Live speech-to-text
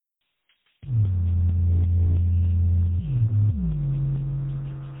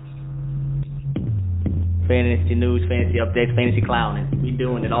fantasy news, fantasy updates, fantasy clowning. We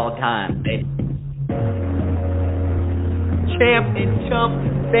doing it all the time, baby. Champ and Chump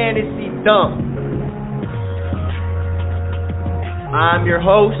Fantasy Dump. I'm your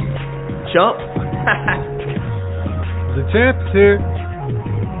host, Chump. The Champ's here.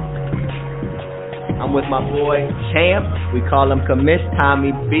 I'm with my boy, Champ. We call him Commiss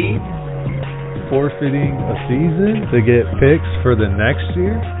Tommy B. Forfeiting a season to get picks for the next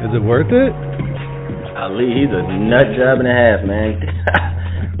year? Is it worth it? Ali, he's a nut job and a half, man.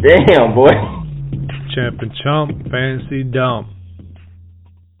 Damn, boy. Champ and Chump Fantasy Dump.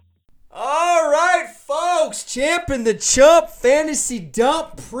 All right, folks. Champ and the Chump Fantasy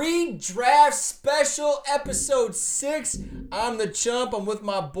Dump pre-draft special, episode 6. I'm the Chump. I'm with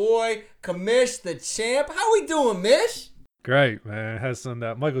my boy, Commish the Champ. How we doing, Mish? Great, man. Had some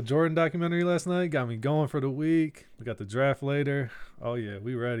that Michael Jordan documentary last night. Got me going for the week. We got the draft later. Oh, yeah,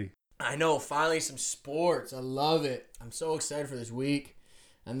 we ready. I know, finally some sports. I love it. I'm so excited for this week.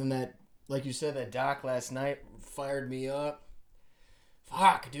 And then that, like you said, that doc last night fired me up.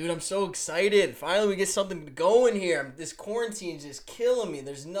 Fuck, dude, I'm so excited. Finally, we get something going here. This quarantine is just killing me.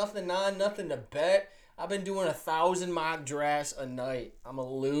 There's nothing on, nothing to bet. I've been doing 1,000 mock drafts a night. I'm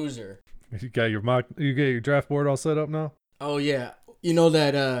a loser. You got your draft board all set up now? Oh, yeah. You know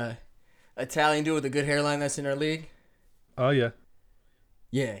that Italian dude with the good hairline that's in our league? Oh, yeah.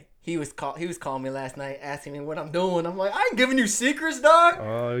 Yeah. He was calling me last night asking me what I'm doing. I'm like, I ain't giving you secrets, dog.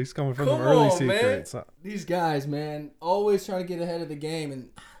 Oh, he's coming from the early secrets. Man. These guys, man, always trying to get ahead of the game,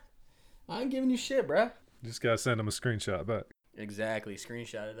 and I ain't giving you shit, bro. Just got to send him a screenshot back. Exactly.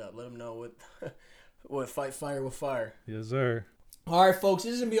 Screenshot it up. Let him know what fight fire with fire. Yes, sir. All right, folks,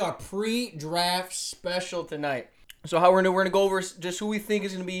 this is going to be our pre-draft special tonight. So how we're going to go over just who we think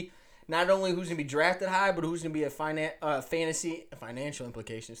is going to be, not only who's going to be drafted high, but who's going to be a financial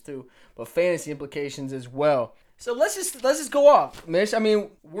implications too, but fantasy implications as well. So let's just go off, Mish. I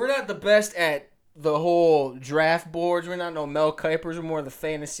mean, we're not the best at the whole draft boards. We're not no Mel Kipers. We're more of the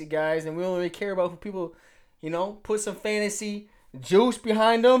fantasy guys, and we don't really care about who people, put some fantasy juice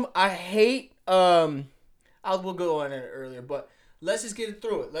behind them. I hate. We'll go on it earlier, but let's just get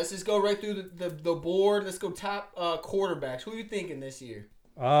through it. Let's just go right through the board. Let's go top quarterbacks. Who are you thinking this year?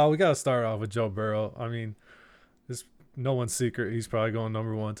 We got to start off with Joe Burrow. I mean, it's no one's secret. He's probably going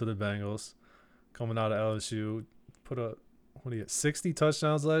number 1 to the Bengals. Coming out of LSU, put up 60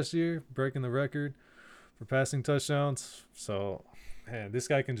 touchdowns last year, breaking the record for passing touchdowns. So, man, this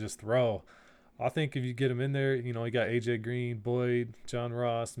guy can just throw. I think if you get him in there, he got A.J. Green, Boyd, John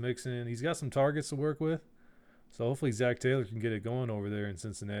Ross, Mixon. He's got some targets to work with. So hopefully Zach Taylor can get it going over there in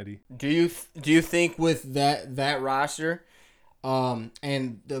Cincinnati. Do you think with that roster,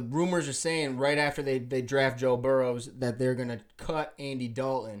 and the rumors are saying right after they draft Joe Burrow that they're gonna cut Andy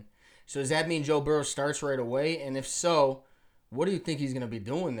Dalton. So does that mean Joe Burrow starts right away? And if so, what do you think he's gonna be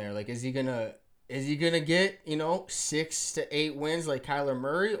doing there? Like, is he gonna get 6 to 8 wins like Kyler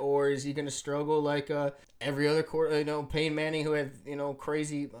Murray, or is he gonna struggle like every other quarter? Peyton Manning, who had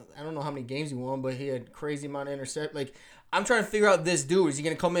crazy. I don't know how many games he won, but he had crazy amount of intercept. Like, I'm trying to figure out this dude. Is he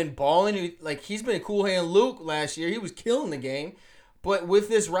going to come in balling? Like, he's been a cool hand Luke last year. He was killing the game. But with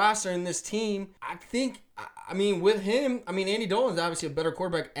this roster and this team, I think, with him, Andy Dalton's obviously a better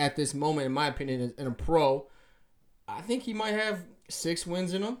quarterback at this moment, in my opinion, and a pro. I think he might have 6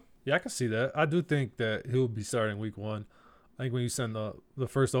 wins in him. Yeah, I can see that. I do think that he'll be starting week 1. I think when you send the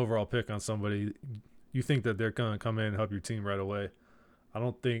first overall pick on somebody, you think that they're going to come in and help your team right away. I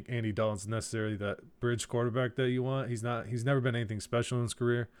don't think Andy Dalton's necessarily that bridge quarterback that you want. He's never been anything special in his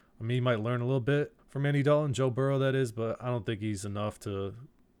career. He might learn a little bit from Andy Dalton, Joe Burrow that is, but I don't think he's enough to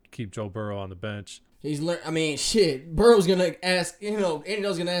keep Joe Burrow on the bench. Burrow's going to ask, Andy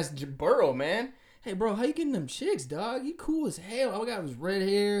Dalton's going to ask Burrow, man, hey, bro, how you getting them chicks, dog? You cool as hell. All I got was red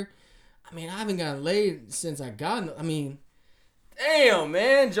hair. I haven't gotten laid since I got damn,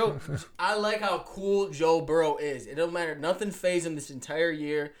 man. Joe, I like how cool Joe Burrow is. It don't matter. Nothing fazed him this entire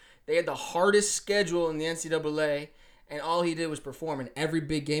year. They had the hardest schedule in the NCAA, and all he did was perform in every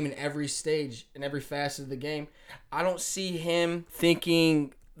big game, in every stage, in every facet of the game. I don't see him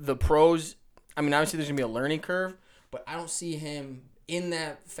thinking the pros. Obviously there's going to be a learning curve, but I don't see him in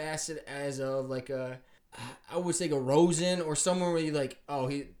that facet as of I would say a Rosen or someone where you're like,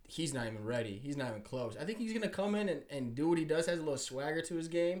 oh, he's not even ready. He's not even close. I think he's going to come in and do what he does, has a little swagger to his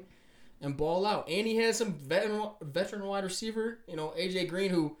game, and ball out. And he has some veteran wide receiver, A.J. Green,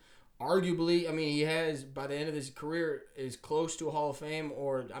 who arguably, he has, by the end of his career, is close to a Hall of Fame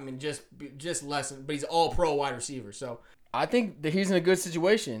or, just less, but he's all pro wide receiver. So I think that he's in a good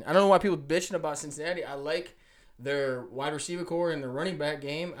situation. I don't know why people bitching about Cincinnati. I like their wide receiver core and their running back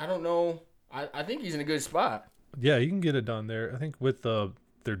game. I don't know I think he's in a good spot. Yeah, you can get it done there. I think with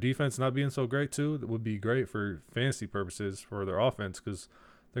their defense not being so great too, it would be great for fantasy purposes for their offense because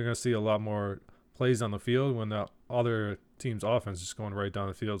they're going to see a lot more plays on the field when the other team's offense is just going right down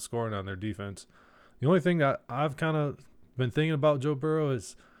the field scoring on their defense. The only thing that I've kind of been thinking about Joe Burrow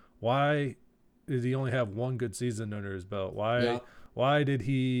is why did he only have one good season under his belt? Why did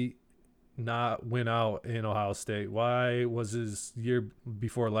he not win out in Ohio State? Why was his year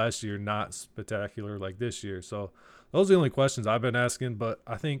before last year not spectacular like this year? So those are the only questions I've been asking. But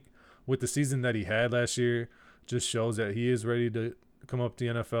I think with the season that he had last year, just shows that he is ready to come up to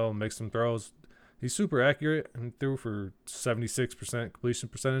the NFL and make some throws. He's super accurate and threw for 76% completion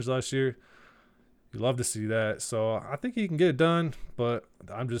percentage last year. You love to see that. So I think he can get it done. But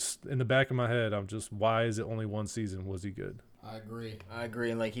I'm just in the back of my head, why is it only one season? Was he good? I agree.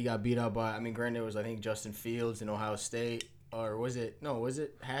 And like he got beat up by, I mean, granted it was I think Justin Fields in Ohio State, or was it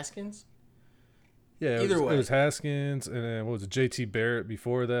Haskins? Yeah, Either way, it was Haskins, and then what was it, J.T. Barrett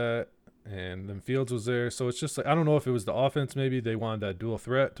before that, and then Fields was there. So it's just like I don't know if it was the offense. Maybe they wanted that dual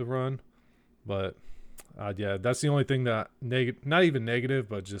threat to run, but yeah, that's the only thing that not even negative,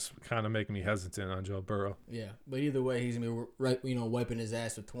 but just kind of making me hesitant on Joe Burrow. Yeah, but either way, he's gonna be wiping his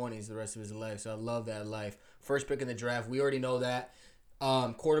ass with 20s the rest of his life. So I love that life. First pick in the draft, we already know that.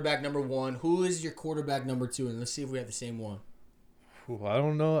 Quarterback number 1. Who is your quarterback number 2? And let's see if we have the same one. Ooh, I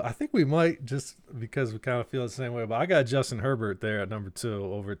don't know. I think we might just because we kind of feel the same way. But I got Justin Herbert there at number 2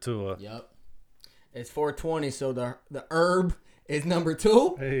 over Tua. Yep. It's 420, so the herb is number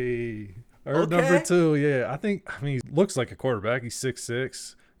 2. Hey, herb number 2. Yeah, I mean, he looks like a quarterback. He's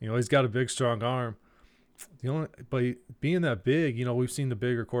 6'6". He's got a big, strong arm. But being that big, we've seen the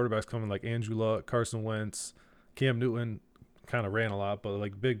bigger quarterbacks coming like Andrew Luck, Carson Wentz, Cam Newton kind of ran a lot, but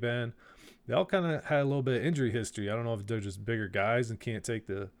like Big Ben, they all kind of had a little bit of injury history. I don't know if they're just bigger guys and can't take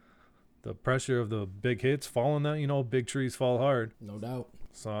the pressure of the big hits falling down. Big trees fall hard. No doubt.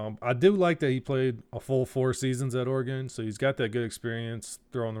 So I do like that he played a full 4 seasons at Oregon, so he's got that good experience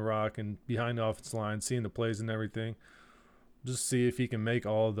throwing the rock and behind the offensive line, seeing the plays and everything. Just see if he can make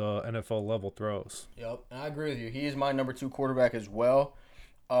all the NFL level throws. Yep, and I agree with you. He is my number 2 quarterback as well.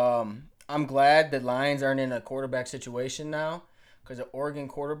 I'm glad the Lions aren't in a quarterback situation now because the Oregon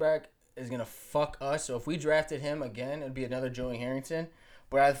quarterback is going to fuck us. So if we drafted him again, it'd be another Joey Harrington.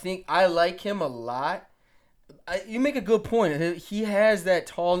 But I think I like him a lot. You make a good point. He has that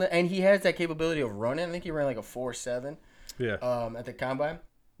tallness and he has that capability of running. I think he ran like a 4.7 at the combine.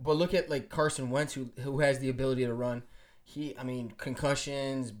 But look at like Carson Wentz who has the ability to run.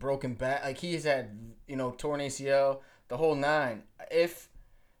 Concussions, broken back. Like he's had, torn ACL, the whole 9. If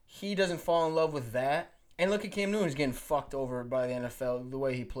he doesn't fall in love with that, and look at Cam Newton, he's getting fucked over by the NFL the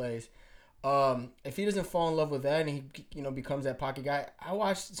way he plays. If he doesn't fall in love with that and he, becomes that pocket guy, I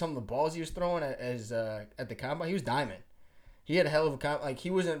watched some of the balls he was throwing at the combine. He was diamond. He had a hell of a like he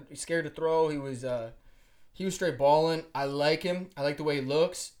wasn't scared to throw. He was straight balling. I like him. I like the way he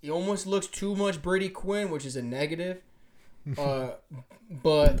looks. He almost looks too much Brady Quinn, which is a negative.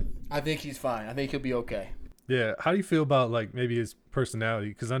 But I think he's fine. I think he'll be okay. Yeah. How do you feel about like maybe his personality?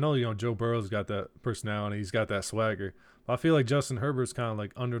 Because I know Joe Burrow's got that personality. He's got that swagger. I feel like Justin Herbert's kind of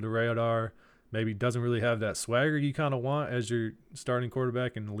like under the radar. Maybe doesn't really have that swagger you kind of want as your starting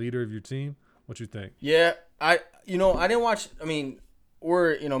quarterback and leader of your team. What you think? Yeah, I didn't watch. I mean,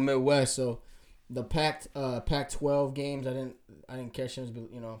 we're Midwest, so the Pac-12 games I didn't catch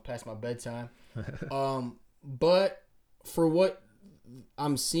them. Past my bedtime. But for what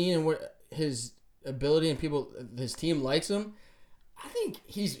I'm seeing and what his ability and his team likes him, I think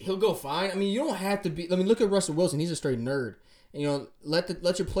he'll go fine. I mean, you don't have to be. I mean, look at Russell Wilson. He's a straight nerd.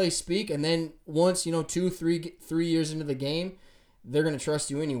 Let your play speak, and then once 2-3 years into the game, they're gonna trust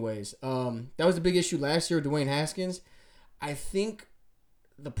you anyways. That was the big issue last year with Dwayne Haskins. I think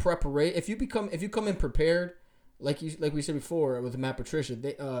the preparation. If you come in prepared, like we said before with Matt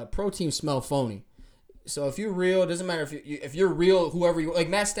Patricia, pro teams smell phony. So if you're real, it doesn't matter if you're real, whoever you like.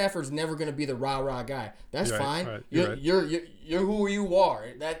 Matt Stafford's never gonna be the rah guy. That's fine. Right, you're who you are.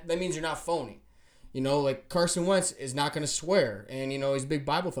 That means you're not phony. Like Carson Wentz is not gonna swear, and he's a big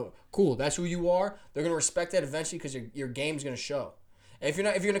Bible thumper. Cool, that's who you are. They're gonna respect that eventually because your game's gonna show. And if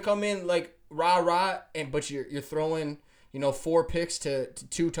you're gonna come in like rah but you're throwing 4 picks to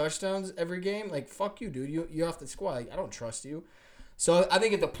 2 touchdowns every game, like fuck you, dude. You off the squad. Like, I don't trust you. So I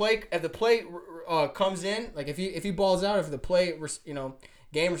think if the play comes in, like if he balls out, if the play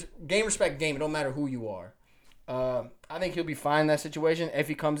game respect game, it don't matter who you are. I think he'll be fine in that situation if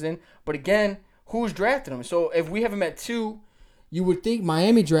he comes in. But again, who's drafted him? So if we have him at 2, you would think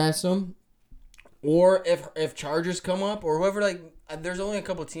Miami drafts him, or if Chargers come up or whoever. Like there's only a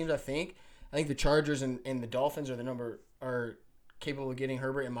couple of teams I think I think the Chargers and the Dolphins are capable of getting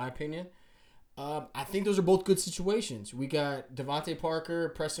Herbert, in my opinion. I think those are both good situations. We got Devontae Parker,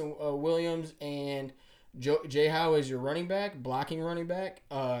 Preston Williams, and Jay Howe as your running back, blocking running back.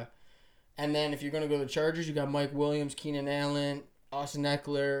 And then if you're going to go to the Chargers, you got Mike Williams, Keenan Allen, Austin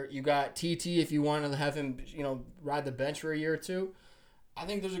Eckler. You got TT if you want to have him, ride the bench for a year or two. I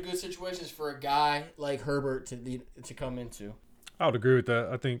think those are good situations for a guy like Herbert to come into. I would agree with that.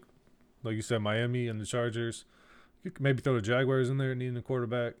 I think, like you said, Miami and the Chargers. You could maybe throw the Jaguars in there needing a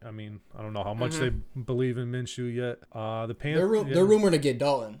quarterback. I mean, I don't know how much they believe in Minshew yet. The Panthers. They're rumored to get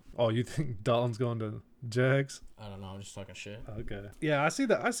Dalton. Oh, you think Dalton's going to Jags? I don't know. I'm just talking shit. Okay. Yeah, I see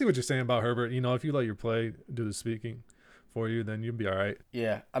that. I see what you're saying about Herbert. If you let your play do the speaking for you, then you'll be all right.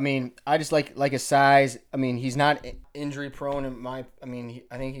 Yeah, I mean, I just like his size. I mean, he's not injury prone. I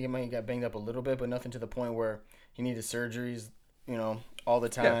think he might get banged up a little bit, but nothing to the point where he needed surgeries, all the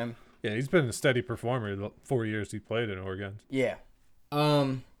time. Yeah, he's been a steady performer the 4 years he played in Oregon. Yeah.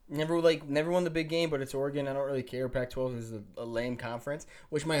 Never won the big game, but it's Oregon. I don't really care. Pac-12 is a lame conference,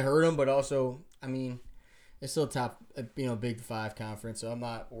 which might hurt him, but also, I mean, it's still top, Big 5 conference, so I'm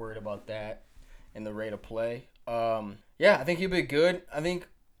not worried about that and the rate of play. Yeah, I think he'll be good. I think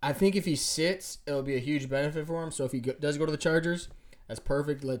if he sits, it'll be a huge benefit for him. So if he does go to the Chargers, that's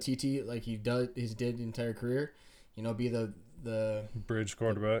perfect. Let TT, like he did the entire career, be the bridge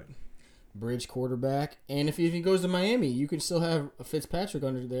quarterback. Bridge quarterback. And if he goes to Miami, you can still have a Fitzpatrick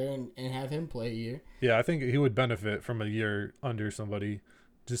under there and have him play a year. Yeah, I think he would benefit from a year under somebody.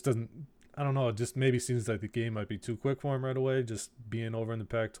 Just doesn't, I don't know, it just maybe seems like the game might be too quick for him right away, just being over in the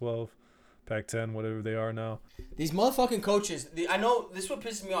Pac-12, Pac-10, whatever they are now. These motherfucking coaches, I know this is what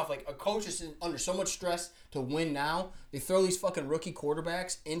pisses me off. Like, a coach is under so much stress to win now. They throw these fucking rookie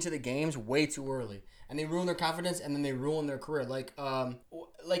quarterbacks into the games way too early. And they ruin their confidence, and then they ruin their career. Like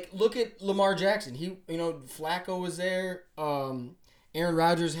look at Lamar Jackson. Flacco was there. Aaron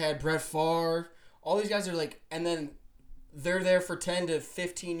Rodgers had Brett Favre. All these guys are like, and then they're there for 10 to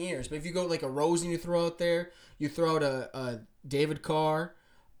 15 years. But if you go like a Rosen, you throw out there, you throw out a David Carr,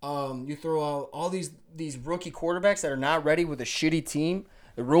 you throw out all these rookie quarterbacks that are not ready with a shitty team.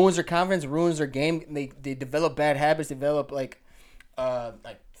 It ruins their confidence, ruins their game. They develop bad habits, develop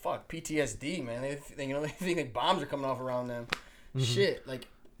PTSD, man. They think like bombs are coming off around them. Mm-hmm. Shit, like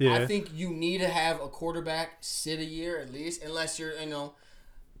yeah. I think you need to have a quarterback sit a year at least, unless you're,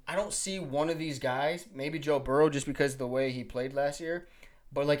 I don't see one of these guys, maybe Joe Burrow just because of the way he played last year,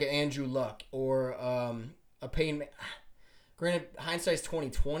 but like an Andrew Luck or a Peyton. Granted, hindsight's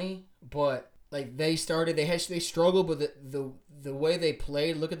 20/20, but like they struggled, but the way they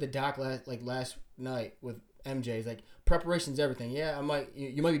played. Look at the doc last night with MJ. It's like preparation's everything. Yeah,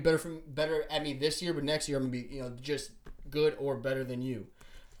 you might be better at me this year, but next year I'm gonna be just good or better than you.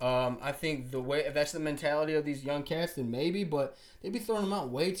 I think if that's the mentality of these young cats, then maybe, but they be throwing them out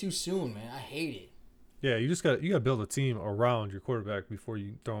way too soon, man. I hate it. Yeah, you got to build a team around your quarterback before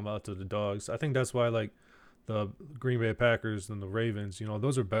you throw them out to the dogs. I think that's why like the Green Bay Packers and the Ravens,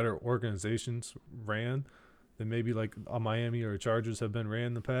 those are better organizations ran than maybe like a Miami or a Chargers have been ran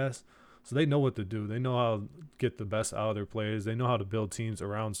in the past. So they know what to do. They know how to get the best out of their players. They know how to build teams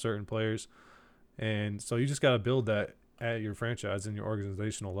around certain players. And so you just got to build that at your franchise and your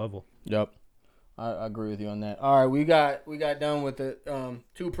organizational level. Yep. I agree with you on that. All right, we got done with the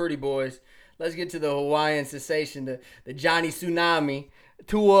two pretty boys. Let's get to the Hawaiian sensation, the Johnny Tsunami,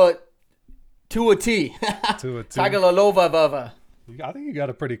 Tua T. Tagovailoa. I think you got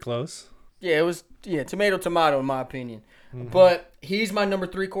it pretty close. Yeah, it was tomato in my opinion. Mm-hmm. But he's my number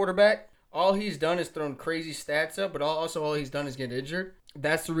 3 quarterback. All he's done is thrown crazy stats up, but also all he's done is get injured.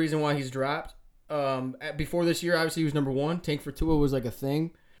 That's the reason why he's dropped. Before this year, obviously he was number 1. Tank for Tua was like a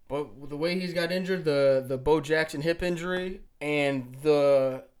thing. But the way he's got injured, the Bo Jackson hip injury and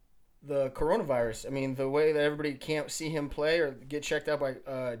the coronavirus, I mean, the way that everybody can't see him play or get checked out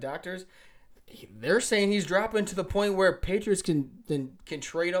by doctors, they're saying he's dropping to the point where Patriots can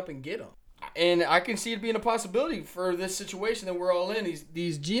trade up and get him. And I can see it being a possibility for this situation that we're all in.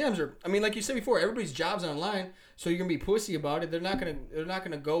 These GMs are, I mean, like you said before, everybody's job's online, so you're gonna be pussy about it. They're not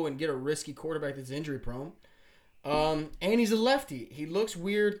gonna go and get a risky quarterback that's injury prone. And he's a lefty. He looks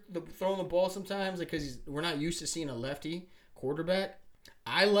weird throwing the ball sometimes because we're not used to seeing a lefty quarterback.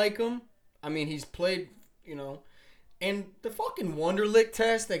 I like him. I mean, he's played, and the fucking Wonderlic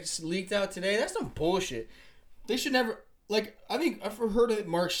test that's leaked out today, that's some bullshit. They should never. Like, I think I've heard that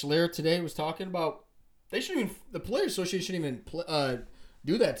Mark Schler today was talking about the Players Association shouldn't even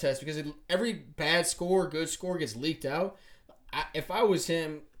do that test because every bad score, good score gets leaked out. If I was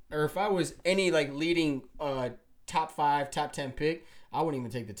him or if I was any like leading top 5, top 10 pick, I wouldn't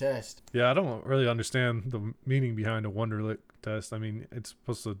even take the test. Yeah, I don't really understand the meaning behind a Wonderlic test. I mean, it's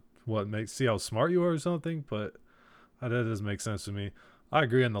supposed to see how smart you are or something, but that doesn't make sense to me. I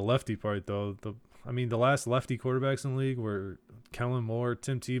agree on the lefty part though. The last lefty quarterbacks in the league were Kellen Moore,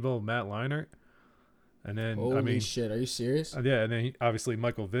 Tim Tebow, Matt Leinart, and then Holy shit, are you serious? yeah, and then obviously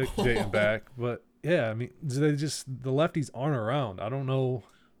Michael Vick dating back. But yeah, I mean, the lefties aren't around. I don't know.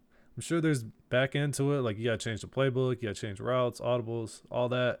 I'm sure there's back end to it. Like you got to change the playbook, you got to change routes, audibles, all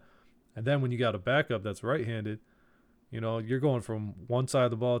that. And then when you got a backup that's right-handed, you're going from one side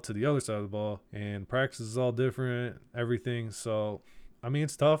of the ball to the other side of the ball, and practice is all different, everything. So, I mean,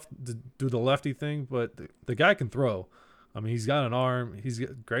 it's tough to do the lefty thing, but the guy can throw. I mean, he's got an arm. He's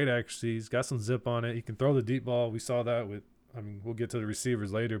got great accuracy. He's got some zip on it. He can throw the deep ball. We saw that we'll get to the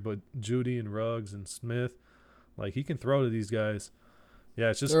receivers later, but Judy and Ruggs and Smith, like he can throw to these guys.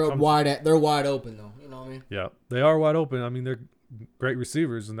 Yeah, it's just they're wide open though. You know what I mean? Yeah, they are wide open. I mean, they're great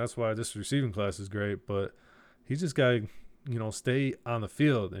receivers, and that's why this receiving class is great. But he's just got to, stay on the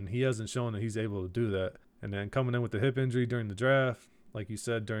field, and he hasn't shown that he's able to do that. And then coming in with the hip injury during the draft, like you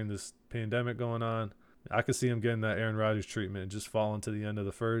said, during this pandemic going on, I could see him getting that Aaron Rodgers treatment and just falling to the end of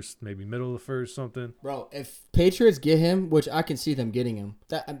the first, maybe middle of the first, something. Bro, if Patriots get him, which I can see them getting him,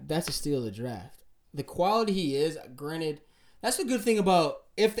 that's a steal of the draft. The quality he is, granted, that's the good thing about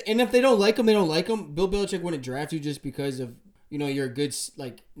if they don't like him, they don't like him. Bill Belichick wouldn't draft you just because of you're a good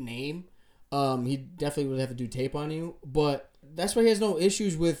name. He definitely would have to do tape on you, but that's why he has no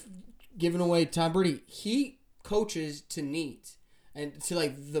issues with giving away Tom Brady. He coaches to needs and to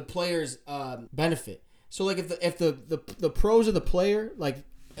the players' benefit. So if the pros of the player,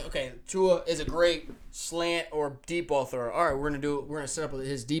 okay, Tua is a great slant or deep ball thrower. All right, we're gonna set up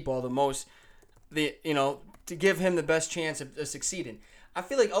his deep ball to give him the best chance of succeeding. I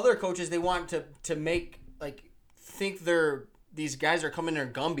feel like other coaches, they want to make think these guys are coming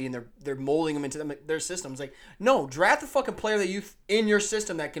in Gumby and they're molding them into their systems. Like, no, draft the fucking player that you in your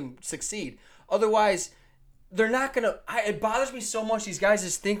system that can succeed. Otherwise, they're not gonna. It bothers me so much. These guys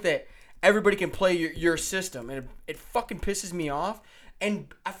just think that everybody can play your system, and it fucking pisses me off. And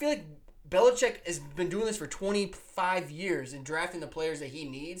I feel like Belichick has been doing this for 25 years and drafting the players that he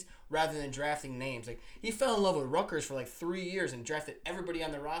needs rather than drafting names. Like, he fell in love with Rutgers for 3 years and drafted everybody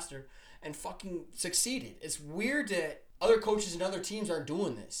on the roster and fucking succeeded. It's weird that other coaches and other teams aren't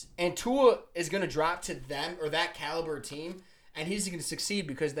doing this. And Tua is going to drop to them or that caliber team, and he's going to succeed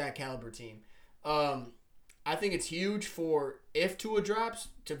because of that caliber team. I think it's huge for if Tua drops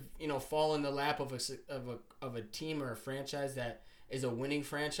to fall in the lap of a team or a franchise that is a winning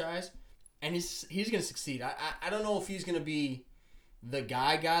franchise, and he's going to succeed. I don't know if he's going to be the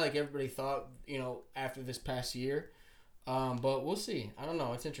guy like everybody thought after this past year, but we'll see. I don't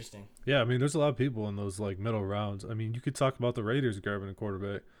know. It's interesting. Yeah, I mean, there's a lot of people in those middle rounds. I mean, you could talk about the Raiders grabbing a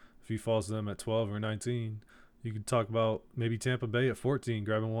quarterback if he falls to them at 12 or 19. You could talk about maybe Tampa Bay at 14,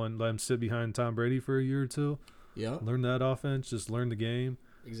 grabbing one, let him sit behind Tom Brady for a year or two. Yeah. Learn that offense, just learn the game.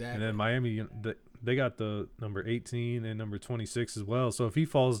 Exactly. And then Miami, they got the number 18 and number 26 as well. So if he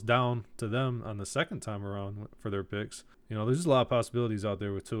falls down to them on the second time around for their picks, there's just a lot of possibilities out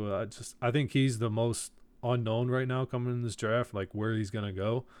there with Tua. I think he's the most unknown right now coming in this draft, where he's going to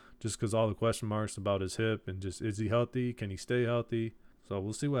go, just because all the question marks about his hip and just is he healthy? Can he stay healthy? So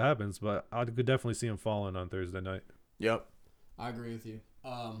we'll see what happens, but I could definitely see him falling on Thursday night. Yep. I agree with you.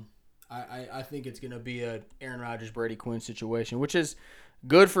 I think it's going to be a Aaron Rodgers, Brady Quinn situation, which is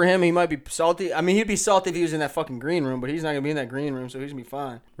good for him. He might be salty. I mean, he'd be salty if he was in that fucking green room, but he's not going to be in that green room, so he's going to be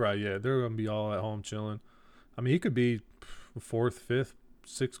fine. Right, yeah. They're going to be all at home chilling. I mean, he could be 4th, 5th,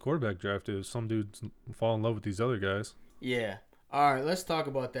 6th quarterback drafted if some dudes fall in love with these other guys. Yeah. All right, let's talk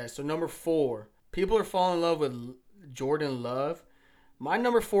about that. So, number 4. People are falling in love with Jordan Love. My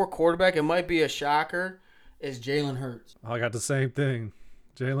number 4 quarterback, it might be a shocker, is Jalen Hurts. I got the same thing.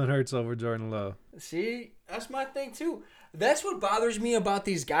 Jalen Hurts over Jordan Love. See, that's my thing too. That's what bothers me about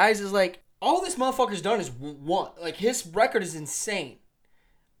these guys is all this motherfucker's done is one. His record is insane.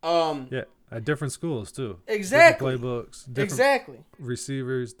 Yeah, at different schools too. Exactly. Different playbooks. Different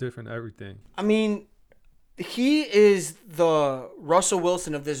receivers, different everything. I mean, he is the Russell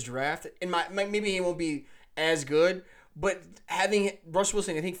Wilson of this draft. Maybe he won't be as good. But having Russell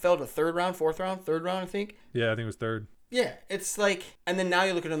Wilson, I think, fell to 3rd round, 4th round, 3rd round, I think. Yeah, I think it was 3rd. Yeah, it's and then now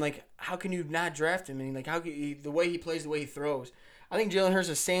you look at him how can you not draft him? I mean, how can you, the way he plays, the way he throws. I think Jalen Hurts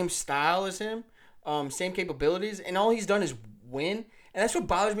is the same style as him, same capabilities, and all he's done is win. And that's what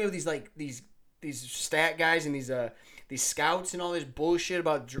bothers me with these stat guys and these scouts and all this bullshit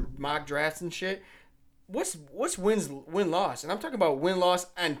about mock drafts and shit. What's win-loss? And I'm talking about win-loss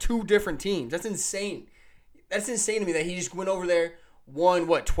on 2 different teams. That's insane. That's insane to me that he just went over there, won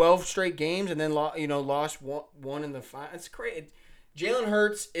 12 straight games and then lost one in the final. It's crazy. Jalen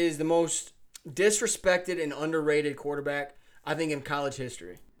Hurts is the most disrespected and underrated quarterback I think in college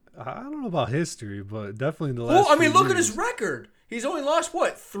history. I don't know about history, but definitely in the Well, last. I mean, few look at years. his record. He's only lost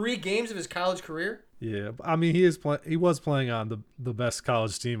 3 games of his college career. Yeah, I mean, he was playing on the best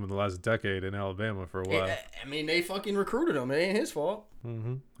college team in the last decade in Alabama for a while. I mean, they fucking recruited him. It ain't his fault.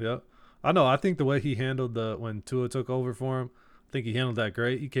 Yeah, I know. I think the way he handled when Tua took over for him, I think he handled that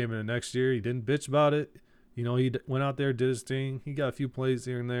great. He came in the next year. He didn't bitch about it. He went out there, did his thing. He got a few plays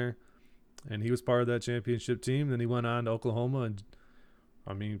here and there, and he was part of that championship team. Then he went on to Oklahoma and,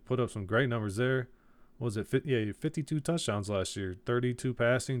 I mean, put up some great numbers there. What was it? 52 touchdowns last year, 32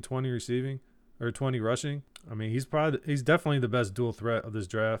 passing, 20 receiving, or 20 rushing. I mean, he's definitely the best dual threat of this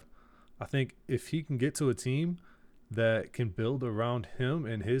draft. I think if he can get to a team that can build around him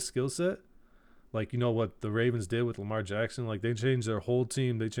and his skill set, like what the Ravens did with Lamar Jackson, like they changed their whole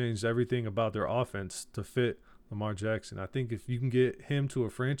team, they changed everything about their offense to fit Lamar Jackson. I think if you can get him to a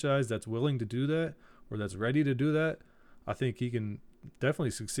franchise that's willing to do that or that's ready to do that, I think he can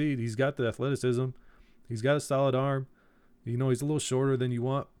definitely succeed. He's got the athleticism. He's got a solid arm. He's a little shorter than you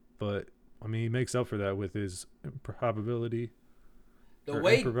want, but I mean, he makes up for that with his improbability.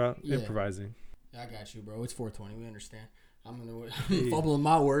 Improvising. I got you, bro. It's 420. We understand. I'm fumbling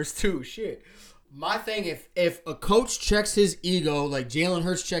my words too. Shit. My thing, if a coach checks his ego like Jalen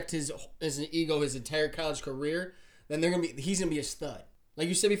Hurts checked his ego his entire college career, then he's gonna be a stud. Like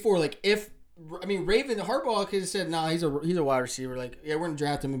you said before, like Raven Harbaugh could have said, nah, he's a wide receiver. Like, yeah, we're gonna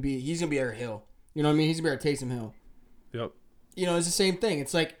draft him and he's gonna be our Hill. You know what I mean? He's gonna be our Taysom Hill. Yep. It's the same thing.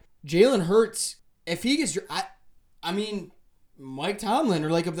 It's like Jalen Hurts, if he gets, I mean, Mike Tomlin or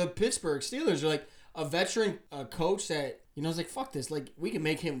like of the Pittsburgh Steelers or like a veteran coach that is like, fuck this, like we can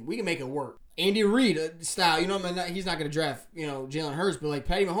make it work. Andy Reid style, he's not gonna draft Jalen Hurts, but like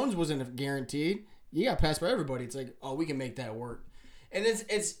Patty Mahomes wasn't guaranteed. You got passed by everybody. It's like, oh, we can make that work, and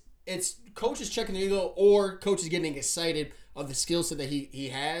it's coaches checking the ego or coaches getting excited of the skill set that he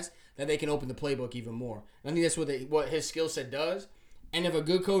has, that they can open the playbook even more. And I think that's what his skill set does. And if a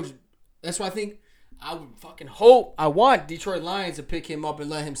good coach, that's why I think I would fucking hope, I want Detroit Lions to pick him up and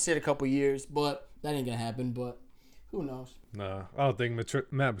let him sit a couple years, but that ain't gonna happen. But who knows? Nah, I don't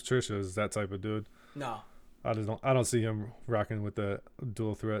think Matt Patricia is that type of dude. No, I don't see him rocking with that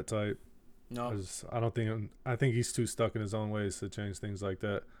dual threat type. No, I think he's too stuck in his own ways to change things like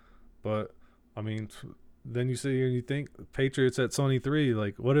that. But I mean, then you sit here and you think Patriots at 23.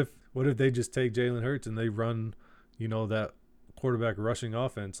 Like, what if they just take Jalen Hurts and they run, that quarterback rushing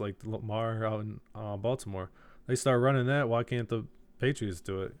offense like Lamar out in Baltimore? They start running that. Why can't the Patriots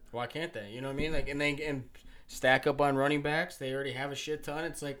do it? Why can't they? You know what I mean? Like, and stack up on running backs. They already have a shit ton.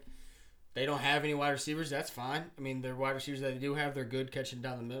 It's like they don't have any wide receivers. That's fine. I mean, their wide receivers that they do have, they're good catching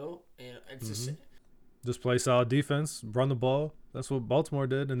down the middle. And it's just play solid defense, run the ball. That's what Baltimore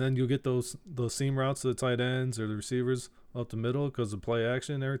did, and then you'll get those seam routes to the tight ends or the receivers up the middle because of play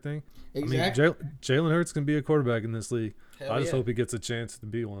action and everything. Exactly. I mean, Jalen Hurts can be a quarterback in this league. Hell I just yeah. hope he gets a chance to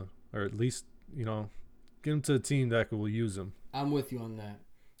be one, or at least get him to a team that will use him. I'm with you on that.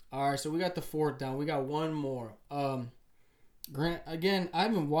 All right, so we got the fourth down. We got one more. Grant, again, I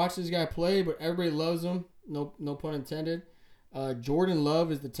haven't watched this guy play, but everybody loves him. No pun intended. Jordan Love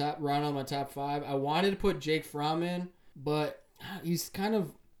is the top round on my top 5. I wanted to put Jake Fromm in, but he's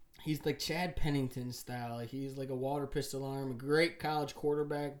like Chad Pennington style. Like, he's like a water pistol arm, a great college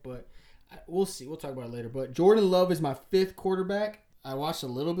quarterback, but we'll see. We'll talk about it later. But Jordan Love is my 5th quarterback. I watched a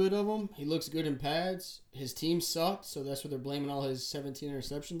little bit of him. He looks good in pads. His team sucked, so that's what they're blaming all his 17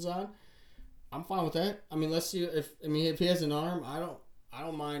 interceptions on. I'm fine with that. I mean, let's see if he has an arm. I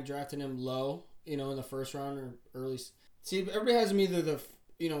don't mind drafting him low, in the first round or early. See, everybody has him either the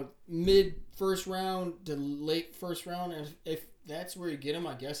mid first round to late first round, and if that's where you get him,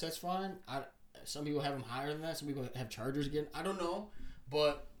 I guess that's fine. Some people have him higher than that. Some people have Chargers again. I don't know,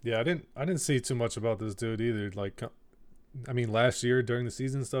 but yeah, I didn't see too much about this dude either. Like, I mean, last year during the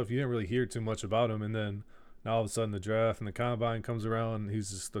season stuff, you didn't really hear too much about him, and then now all of a sudden the draft and the combine comes around, and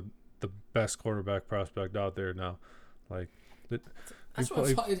he's just the best quarterback prospect out there now. Like, I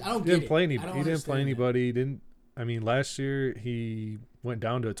don't get it. He didn't play anybody. He didn't. I mean, last year he went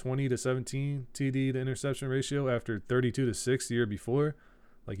down to 20 to 17 TD to interception ratio after 32 to 6 the year before.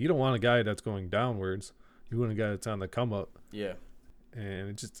 Like, you don't want a guy that's going downwards. You want a guy that's on the come up. Yeah. And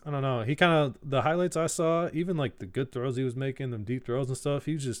it just, I don't know. He kind of, the highlights I saw, even like the good throws he was making, them deep throws and stuff,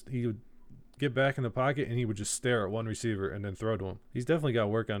 he would get back in the pocket and he would just stare at one receiver and then throw to him. He's definitely got to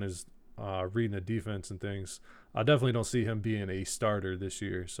work on his reading the defense and things. I definitely don't see him being a starter this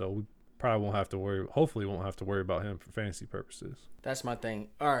year. So we probably won't have to worry. Hopefully, won't have to worry about him for fantasy purposes. That's my thing.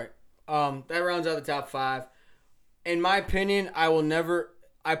 All right. That rounds out the top 5. In my opinion,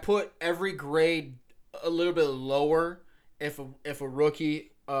 I put every grade a little bit lower if a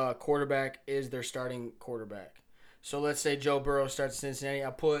rookie quarterback is their starting quarterback. So let's say Joe Burrow starts at Cincinnati.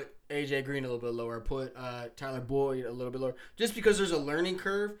 I put AJ Green a little bit lower. I put Tyler Boyd a little bit lower, just because there's a learning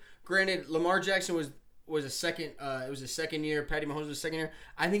curve. Granted, Lamar Jackson was a second. It was a second year. Patty Mahomes was a second year.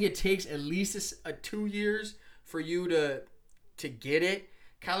 I think it takes at least 2 years for you to get it.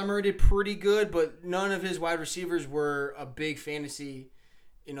 Kyler Murray did pretty good, but none of his wide receivers were a big fantasy,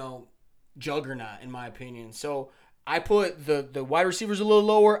 juggernaut in my opinion. So I put the wide receivers a little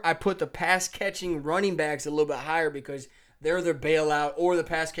lower. I put the pass catching running backs a little bit higher because they're their bailout, or the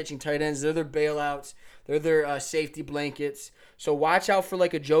pass catching tight ends. They're their bailouts. They're their safety blankets. So watch out for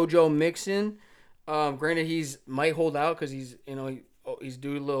like a JoJo Mixon. Granted, he's might hold out because he's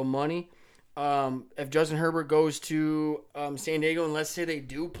due a little money. If Justin Herbert goes to San Diego, and let's say they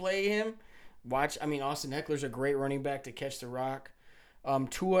do play him, Austin Eckler's a great running back to catch the rock.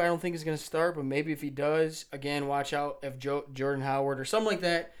 Tua, I don't think is going to start, but maybe if he does, again, watch out if Jordan Howard or something like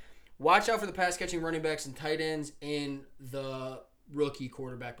that. Watch out for the pass-catching running backs and tight ends in the rookie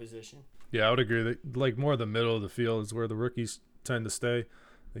quarterback position. Yeah, I would agree that like more the middle of the field is where the rookies tend to stay.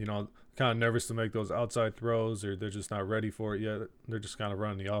 Kind of nervous to make those outside throws, or they're just not ready for it yet. They're just kind of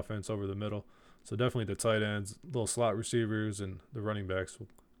running the offense over the middle. So definitely the tight ends, little slot receivers, and the running backs will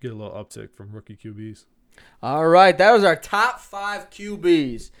get a little uptick from rookie QBs. All right, that was our top 5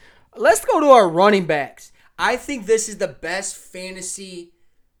 QBs. Let's go to our running backs. I think this is the best fantasy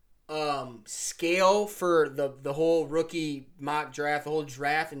scale for the whole rookie mock draft, the whole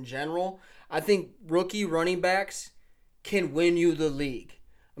draft in general. I think rookie running backs can win you the league.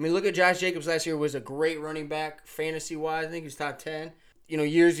 Look at Josh Jacobs last year. Was a great running back fantasy-wise. I think he was top 10.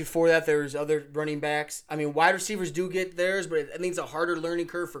 Years before that, there was other running backs. Wide receivers do get theirs, but I think it's a harder learning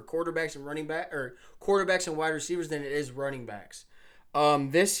curve for quarterbacks and wide receivers than it is running backs.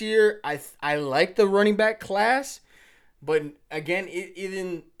 This year, I like the running back class, but again,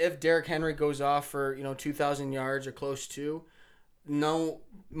 even if Derrick Henry goes off for 2,000 yards or close to,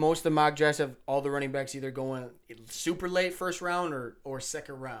 most of the mock drafts have all the running backs either going super late first round or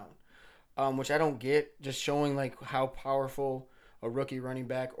second round, which I don't get. Just showing like how powerful a rookie running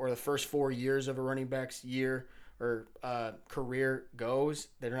back or the first 4 years of a running back's year or career goes.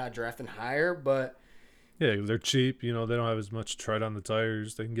 They're not drafting higher, but yeah, they're cheap. They don't have as much tread on the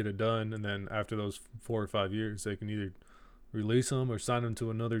tires. They can get it done, and then after those 4 or 5 years, they can either release them or sign them to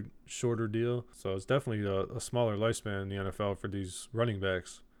another shorter deal. So it's definitely a smaller lifespan in the NFL for these running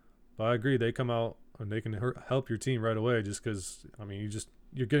backs. But I agree, they come out and they can help your team right away just because,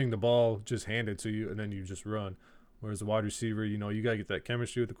 you're getting the ball just handed to you and then you just run. Whereas the wide receiver, you got to get that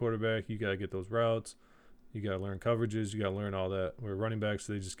chemistry with the quarterback. You got to get those routes. You got to learn coverages. You got to learn all that. Where running backs,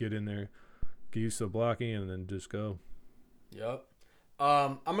 they just get in there, get used to blocking, and then just go. Yep.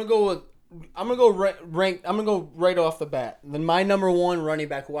 I'm gonna go right off the bat. Then my number 1 running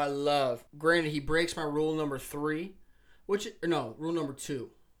back, who I love. Granted, he breaks my rule number 3, rule number 2.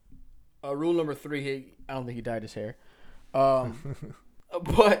 Rule number 3, I don't think he dyed his hair.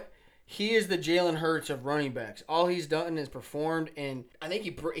 But he is the Jalen Hurts of running backs. All he's done is performed, and I think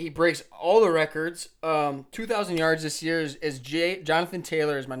he breaks all the records. 2,000 yards this year is Jonathan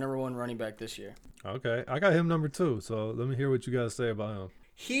Taylor is my number 1 running back this year. Okay, I got him number 2, so let me hear what you got to say about him.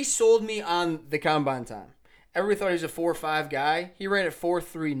 He sold me on the combine time. Everybody thought he was a 4.5 guy. He ran at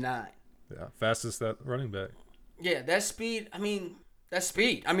 4.39. Yeah, fastest that running back. Yeah, that's speed. That's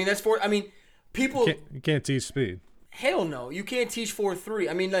speed. That's people. You can't teach speed. Hell no, you can't teach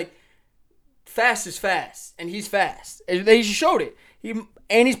 4.3. Fast is fast, and he's fast. He showed it.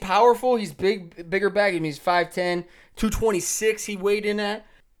 He's powerful. He's bigger back. He's 5'10", 226. He weighed in at.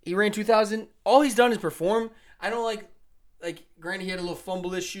 He ran 2,000. All he's done is perform. I don't like. Granted, he had a little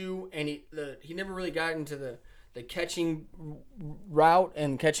fumble issue, and he never really got into the catching route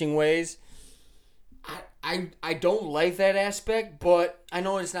and catching ways. I don't like that aspect, but I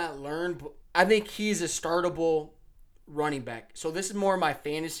know it's not learned. But I think he's a startable running back. So this is more of my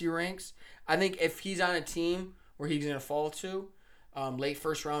fantasy ranks. I think if he's on a team where he's going to fall to, late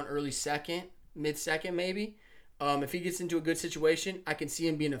first round, early second, mid second maybe, if he gets into a good situation, I can see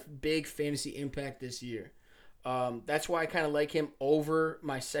him being a big fantasy impact this year. That's why I kind of like him over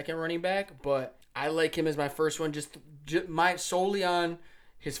my second running back, but I like him as my first one just solely on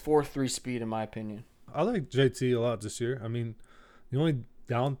his 4.3 speed, in my opinion. I like JT a lot this year. The only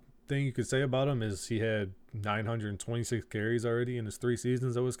down thing you could say about him is he had 926 carries already in his 3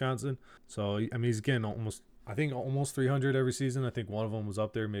 seasons at Wisconsin. So, he's getting almost I think almost 300 every season. I think one of them was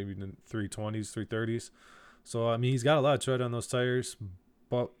up there, maybe in the 320s, 330s. So I mean, he's got a lot of tread on those tires,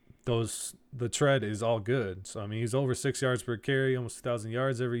 but the tread is all good. So I mean, he's over 6 yards per carry, almost 1,000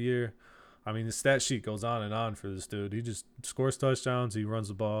 yards every year. I mean, the stat sheet goes on and on for this dude. He just scores touchdowns. He runs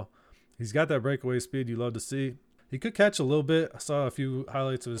the ball. He's got that breakaway speed you love to see. He could catch a little bit. I saw a few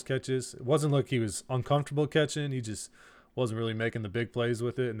highlights of his catches. It wasn't like he was uncomfortable catching. He just wasn't really making the big plays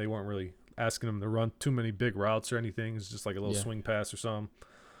with it, and they weren't really asking him to run too many big routes or anything. It's just like a little swing pass or something.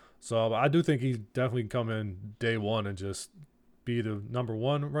 So I do think he definitely can come in day one and just be the number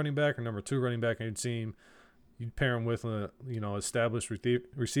one running back or number two running back on your team. You pair him with a established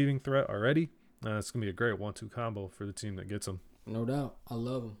receiving threat already. It's gonna be a great 1-2 combo for the team that gets him. No doubt, I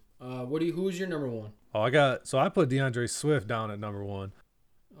love him. Who's your number one? I put DeAndre Swift down at number one.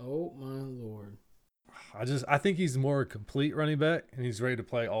 Oh my lord. I think he's more complete running back, and he's ready to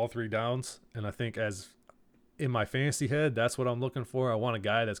play all three downs. And I think as in my fantasy head, that's what I'm looking for. I want a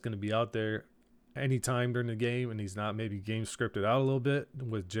guy that's going to be out there anytime during the game, and he's not maybe game scripted out a little bit.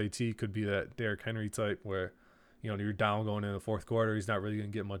 With JT, could be that Derrick Henry type where, you're down going into the fourth quarter. He's not really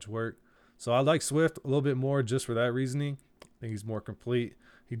going to get much work. So I like Swift a little bit more just for that reasoning. I think he's more complete.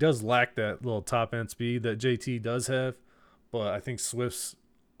 He does lack that little top end speed that JT does have, but I think Swift's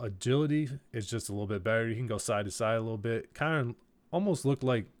agility is just a little bit better. He can go side to side a little bit. Kind of almost looked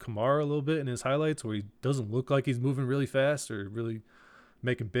like Kamara a little bit in his highlights, where he doesn't look like he's moving really fast or really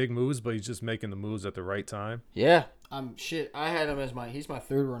making big moves, but he's just making the moves at the right time. Yeah, I had him as he's my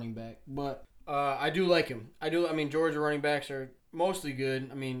third running back, but I do like him. I mean, Georgia running backs are mostly good.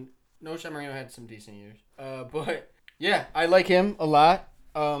 I mean, Knowsham Moreno had some decent years, but yeah, I like him a lot.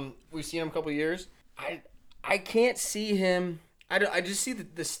 We've seen him a couple years. I can't see him. I just see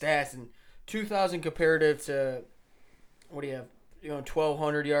the stats, and 2,000 comparative to, what do you have?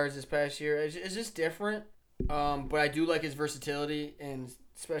 1,200 yards this past year. It's just different. But I do like his versatility, and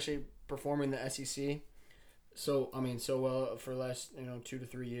especially performing the SEC. So well for the last 2 to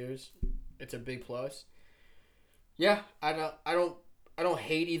 3 years. It's a big plus. Yeah, I don't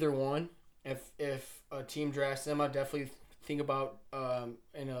hate either one. If a team drafts them, I definitely think about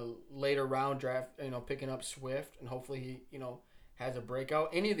in a later round draft, picking up Swift, and hopefully he has a breakout.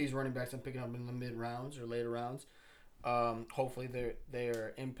 Any of these running backs I'm picking up in the mid rounds or later rounds, hopefully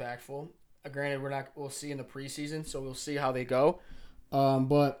they're impactful. Granted, we'll see in the preseason, so we'll see how they go.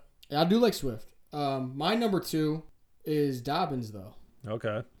 But I do like Swift. My number two is Dobbins, though.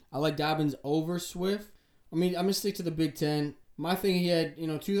 Okay. I like Dobbins over Swift. I mean, I'm gonna stick to the Big Ten. My thing, he had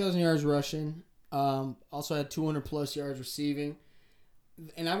 2,000 yards rushing. Also had 200 plus yards receiving.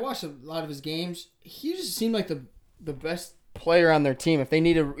 And I watched a lot of his games. He just seemed like the best player on their team. If they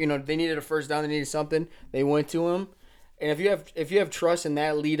needed, they needed a first down, they needed something, they went to him. And if you have trust in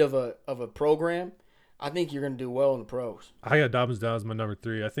that lead of a program, I think you're gonna do well in the pros. I got Dobbins down as my number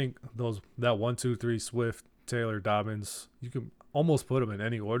three. I think that 1, 2, 3 Swift, Taylor, Dobbins, you can almost put them in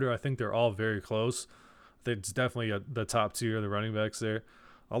any order. I think they're all very close. I think it's definitely the top tier of the running backs there.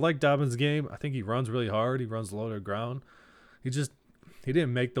 I like Dobbins' game. I think he runs really hard. He runs low to the ground. He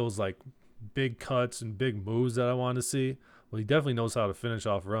didn't make those like big cuts and big moves that I wanted to see. Well, he definitely knows how to finish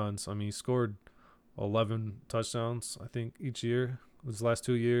off runs. I mean, he scored 11 touchdowns, I think, each year, his last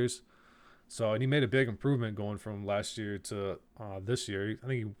 2 years. So, and he made a big improvement going from last year to this year. I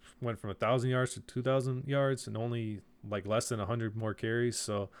think he went from 1,000 yards to 2,000 yards and only like less than 100 more carries.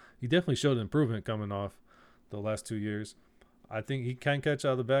 So he definitely showed an improvement coming off the last 2 years. I think he can catch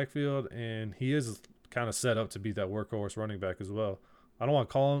out of the backfield, and he is kind of set up to be that workhorse running back as well. I don't want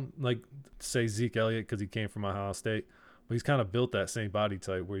to call him, like, say Zeke Elliott because he came from Ohio State, but he's kind of built that same body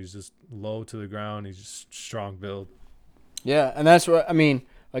type where he's just low to the ground. He's just strong build. Yeah, and that's what,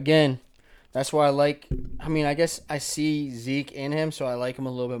 again, that's why I guess I see Zeke in him, so I like him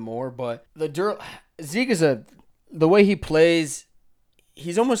a little bit more. But Zeke is the way he plays,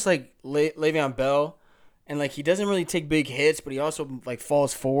 he's almost like Le'Veon Bell. And, like, he doesn't really take big hits, but he also, like,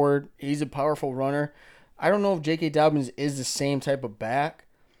 falls forward. He's a powerful runner. I don't know if J.K. Dobbins is the same type of back,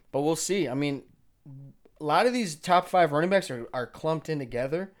 but we'll see. I mean, a lot of these top 5 running backs are clumped in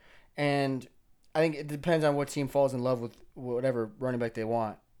together, and I think it depends on what team falls in love with whatever running back they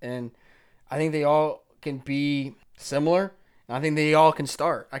want. And I think they all can be similar, and I think they all can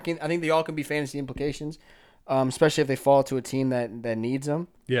start. I think they all can be fantasy implications, especially if they fall to a team that needs them.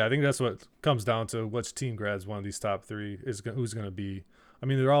 Yeah, I think that's what comes down to which team grabs one of these top 3 is who's going to be. I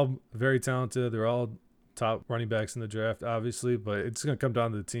mean, they're all very talented. They're all top running backs in the draft, obviously, but it's going to come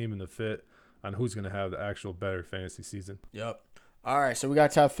down to the team and the fit on who's going to have the actual better fantasy season. Yep. All right, so we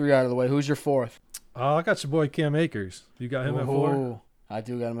got top 3 out of the way. Who's your 4th? I got your boy Cam Akers. You got him at 4? I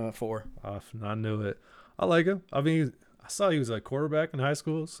do got him at 4. I knew it. I like him. I mean, I saw he was a quarterback in high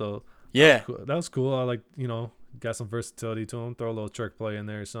school, so Yeah. that was cool. I like, got some versatility to him. Throw a little trick play in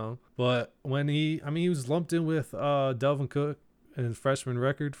there or something. But when he was lumped in with Delvin Cook and freshman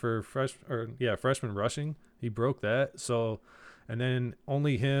record for freshman rushing. He broke that. So, and then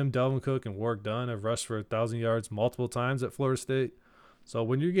only him, Delvin Cook, and Warwick Dunn have rushed for 1,000 yards multiple times at Florida State. So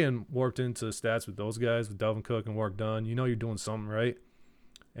when you're getting warped into stats with those guys, with Delvin Cook and Warwick Dunn, you know you're doing something right.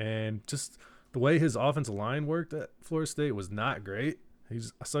 And just the way his offensive line worked at Florida State was not great.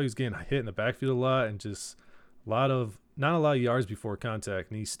 I saw he was getting hit in the backfield a lot and just not a lot of yards before contact.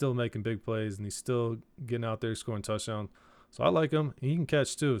 And he's still making big plays and he's still getting out there scoring touchdowns. So I like him. He can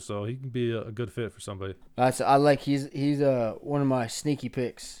catch too, so he can be a good fit for somebody. I like he's one of my sneaky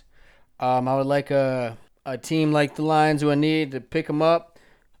picks. I would like a team like the Lions who I need to pick him up.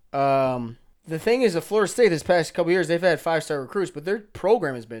 The thing is, at Florida State this past couple years, they've had 5-star recruits, but their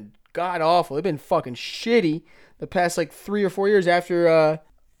program has been god awful. They've been fucking shitty the past 3 or 4 years after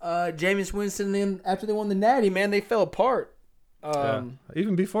Jameis Winston. And then after they won the Natty, man, they fell apart.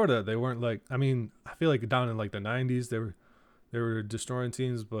 Even before that, they weren't I feel like down in the 90s, they were destroying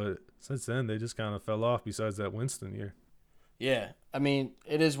teams, but since then they just kind of fell off. Besides that Winston year. Yeah, I mean,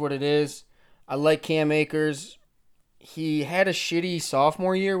 it is what it is. I like Cam Akers. He had a shitty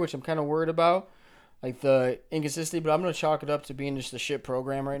sophomore year, which I'm kind of worried about, the inconsistency. But I'm gonna chalk it up to being just a shit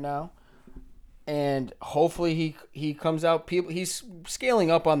program right now. And hopefully he comes out. He's scaling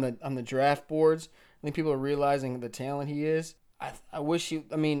up on the draft boards. I think people are realizing the talent he is. I wish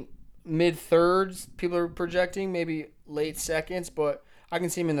mid thirds. People are projecting maybe late seconds, but I can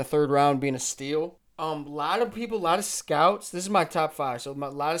see him in the third round being a steal. A lot of scouts. This is my top 5. So a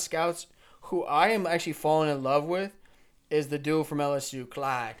lot of scouts who I am actually falling in love with is the dude from LSU,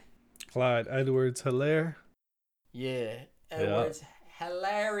 Clyde. Clyde Edwards-Helaire. Yeah, Edwards,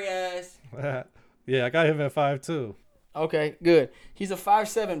 hilarious. Yeah, I got him at 5 too. Okay, good. He's a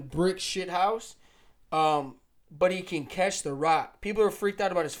 5'7" brick shithouse, but he can catch the rock. People are freaked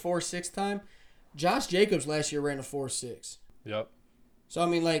out about his 4.6 time. Josh Jacobs last year ran a 4.6. Yep. So,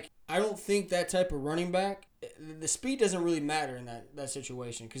 I don't think that type of running back, the speed doesn't really matter in that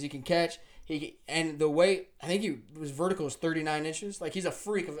situation because he can catch. And the weight, I think his vertical is 39 inches. He's a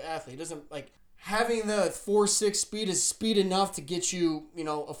freak of an athlete. He doesn't, having the 4.6 speed is speed enough to get you,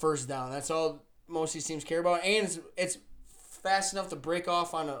 a first down. That's all most of these teams care about. And it's fast enough to break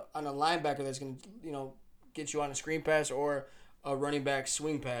off on a linebacker that's going to, get you on a screen pass or a running back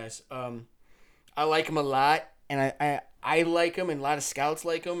swing pass. I like him a lot, and I like him, and a lot of scouts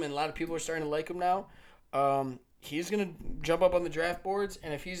like him, and a lot of people are starting to like him now. He's going to jump up on the draft boards,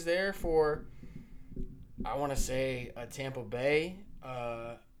 and if he's there for, I want to say, a Tampa Bay,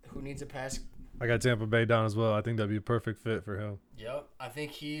 who needs a pass. I got Tampa Bay down as well. I think that'd be a perfect fit for him. Yep. I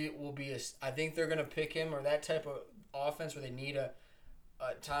think he will be I think they're going to pick him, or that type of offense where they need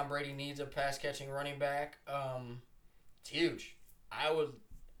Tom Brady needs a pass-catching running back. It's huge.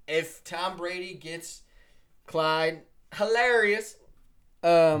 If Tom Brady gets Clyde, hilarious,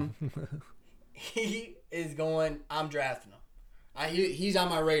 he is going, I'm drafting him. He's on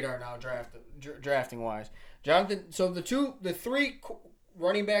my radar now, drafting wise. Jonathan. So the 3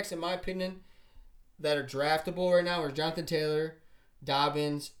 running backs, in my opinion, that are draftable right now are Jonathan Taylor,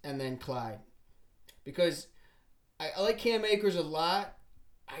 Dobbins, and then Clyde. Because I like Cam Akers a lot.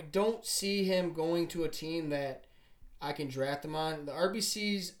 I don't see him going to a team that I can draft him on. The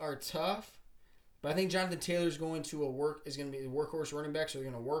RBCs are tough, but I think Jonathan Taylor is going to be the workhorse running back, so they're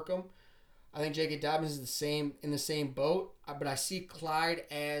going to work him. I think J.K. Dobbins is in the same boat, but I see Clyde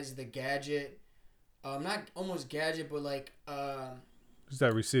as the gadget. Not almost gadget, but He's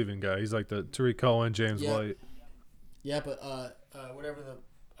that receiving guy. He's like the Tariq Cohen, James White. Yeah, but whatever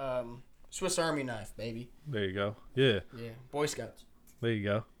the Swiss Army knife, baby. There you go. Yeah. Yeah, Boy Scouts. There you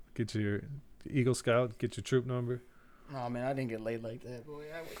go. Get your Eagle Scout. Get your troop number. Oh man, I didn't get laid like that, boy.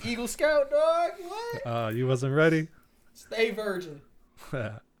 Eagle Scout, dog. What? You wasn't ready. Stay virgin.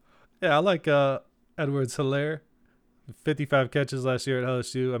 Yeah, I like Edwards-Helaire. 55 catches last year at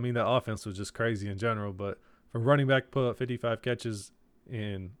LSU. The offense was just crazy in general, but for running back, put up 55 catches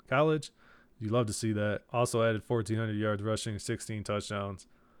in college, you love to see that. Also added 1,400 yards rushing, 16 touchdowns.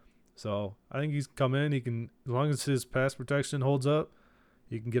 So I think he's come in. He can, as long as his pass protection holds up,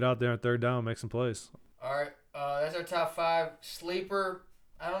 he can get out there on third down and make some plays. All right, that's our top 5. Sleeper,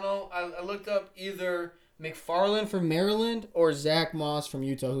 I don't know. I looked up either McFarland from Maryland or Zach Moss from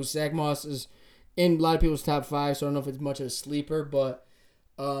Utah. Zach Moss is in a lot of people's top 5, so I don't know if it's much of a sleeper, but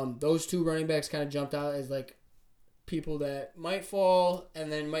those 2 running backs kind of jumped out as people that might fall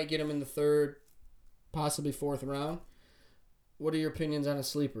and then might get them in the 3rd, possibly 4th round. What are your opinions on a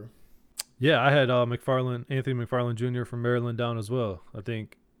sleeper? Yeah, I had Anthony McFarland Jr. from Maryland down as well. I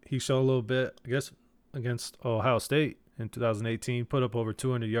think he showed a little bit, I guess, against Ohio State in 2018. Put up over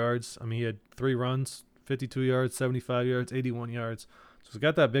 200 yards. I mean, he had 3 runs, 52 yards, 75 yards, 81 yards. So he's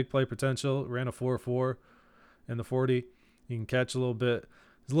got that big play potential. Ran a 4.4 in the 40. He can catch a little bit.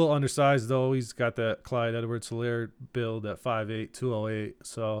 He's a little undersized, though. He's got that Clyde Edwards-Helaire build at 5'8", 208.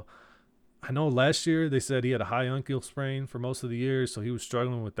 So I know last year they said he had a high ankle sprain for most of the year, so he was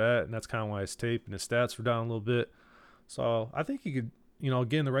struggling with that, and that's kind of why his tape and his stats were down a little bit. So I think he could,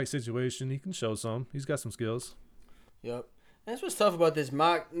 get in the right situation. He can show some. He's got some skills. Yep. That's what's tough about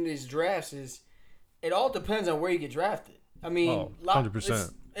these drafts is it all depends on where you get drafted. I mean,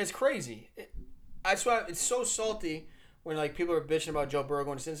 100%. It's crazy. That's why it's so salty when like people are bitching about Joe Burrow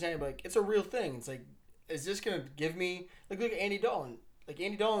going to Cincinnati, but like it's a real thing. It's like, is this gonna give me look at Andy Dalton? Like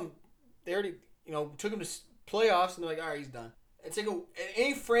Andy Dalton, they already took him to playoffs and they're like, all right, he's done. It's like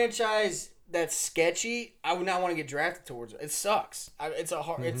any franchise that's sketchy, I would not want to get drafted towards it. It sucks. It's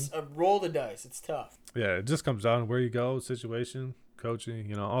a roll of the dice. It's tough. Yeah, it just comes down to where you go, situation,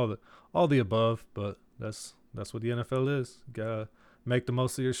 coaching, all the above. But that's what the NFL is. You gotta make the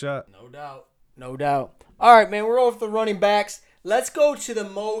most of your shot. No doubt. No doubt. All right, man, we're over the running backs. Let's go to the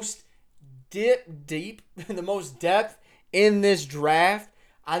most deep, the most depth in this draft.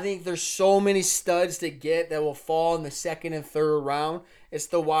 I think there's so many studs to get that will fall in the second and third round. It's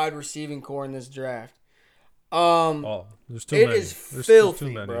the wide receiving core in this draft. There's too many. It is There's filthy,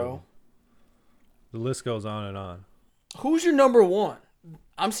 too many, bro. The list goes on and on. Who's your number one?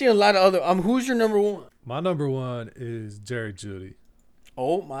 I'm seeing a lot of other. Who's your number one? My number one is Jerry Jeudy.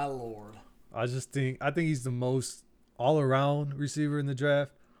 Oh my lord! I think he's the most all-around receiver in the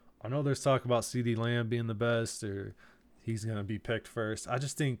draft. I know there's talk about CeeDee Lamb being the best or he's going to be picked first. I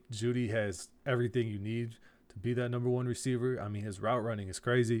just think Jeudy has everything you need to be that number one receiver. I mean, his route running is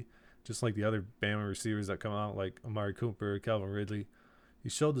crazy, just like the other Bama receivers that come out, like Amari Cooper, Calvin Ridley. He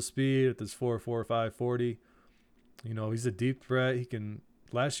showed the speed at this 4.45 40. He's a deep threat.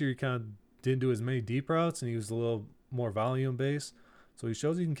 Last year he kind of didn't do as many deep routes, and he was a little more volume based. So he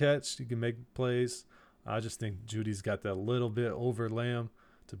shows he can catch, he can make plays. I just think Judy's got that little bit over Lamb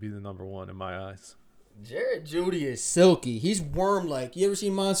to be the number one in my eyes. Jared Jeudy is silky. He's worm-like. You ever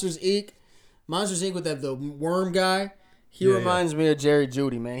seen Monsters Inc.? Monsters Inc. with the worm guy? He reminds me of Jared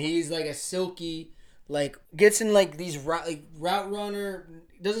Jeudy, man. He's like a silky, gets in these route runner.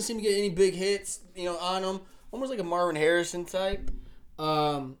 Doesn't seem to get any big hits, on him. Almost like a Marvin Harrison type.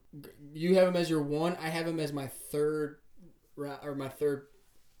 You have him as your one. I have him as my third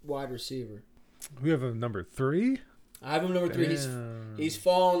wide receiver. We have a number 3. I have him number 3. He's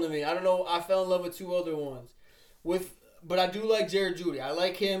fallen to me. I don't know. I fell in love with 2 other ones. But I do like Jared Jeudy. I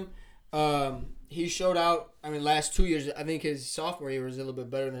like him. He showed out. I mean, last 2 years. I think his sophomore year was a little bit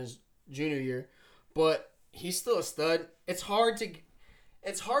better than his junior year, but he's still a stud. It's hard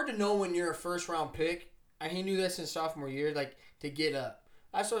to know when you're a first round pick. And he knew that since sophomore year, to get up.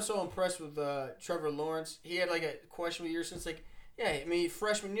 I was so impressed with Trevor Lawrence. He had a questionable year since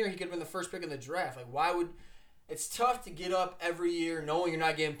freshman year he could have been the first pick in the draft. It's tough to get up every year knowing you're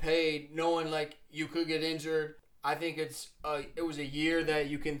not getting paid, knowing you could get injured. I think it was a year that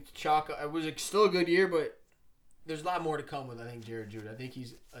you can chalk. It was still a good year, but there's a lot more to come with. I think Jared Jeudy. I think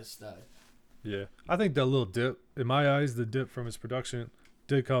he's a stud. Yeah, I think that little dip in my eyes, the dip from his production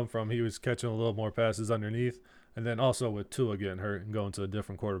did come from he was catching a little more passes underneath, and then also with Tua getting hurt and going to a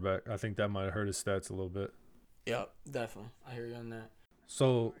different quarterback. I think that might have hurt his stats a little bit. Yep, definitely. I hear you on that.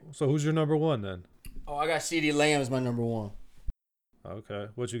 So who's your number one then? Oh, I got CeeDee Lamb as my number one. Okay,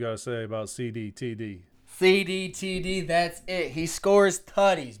 what you got to say about CDTD? CDTD, that's it. He scores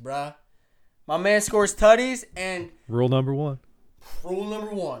tutties, bruh. My man scores tutties, and Rule number one.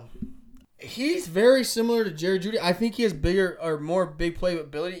 He's very similar to Jared Jeudy. I think he has bigger or more big play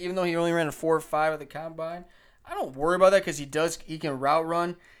ability, even though he only ran a 4.5 at the combine. I don't worry about that because he can route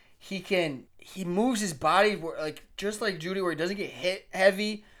run. He moves his body just like Jeudy, where he doesn't get hit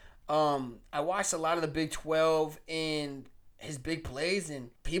heavy. I watched a lot of the Big 12 and his big plays, and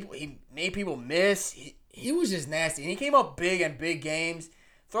he made people miss. He was just nasty, and he came up big in big games.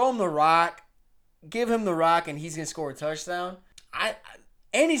 Throw him the rock, give him the rock, and he's gonna score a touchdown.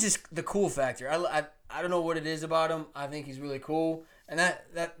 And he's just the cool factor. I don't know what it is about him. I think he's really cool, and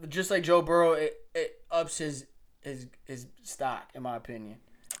that just like Joe Burrow, it ups his stock in my opinion.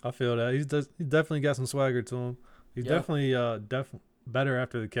 I feel that he definitely got some swagger to him. He's definitely better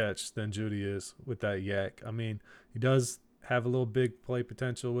after the catch than Jeudy is with that yak. I mean, he does have a little big play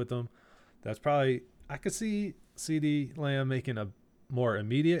potential with him. That's probably I could see CeeDee Lamb making a more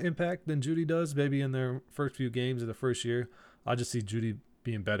immediate impact than Jeudy does, maybe in their first few games of the first year. I just see Jeudy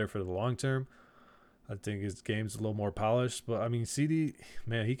being better for the long term. I think his game's a little more polished. But, I mean, CD,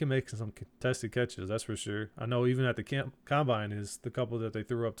 man, he can make some contested catches, that's for sure. I know even at the combine, the couple that they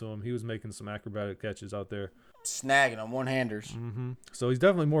threw up to him, he was making some acrobatic catches out there. Snagging on one-handers. Mm-hmm. So he's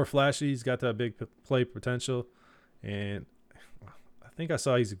definitely more flashy. He's got that big play potential. And I think I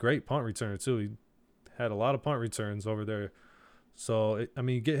saw he's a great punt returner, too. He had a lot of punt returns over there. So, I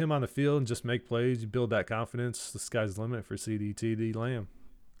mean, get him on the field and just make plays. You build that confidence. The sky's the limit for CDTD Lamb.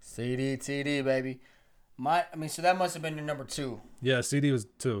 CDTD, baby. So that must have been your number 2. Yeah, CD was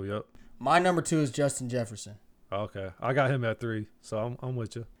 2, yep. My number 2 is Justin Jefferson. Okay. I got him at 3, so I'm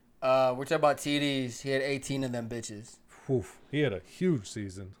with you. We're talking about TDs. He had 18 of them bitches. Whew. He had a huge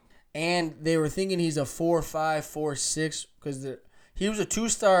season. And they were thinking he's a 4.5, 4.6 because he was a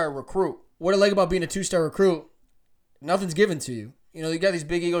 2-star recruit. What I like about being a 2-star recruit, nothing's given to you. You know, you got these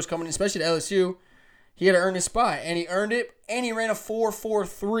big egos coming in, especially at LSU. He had to earn his spot, and he earned it, and he ran a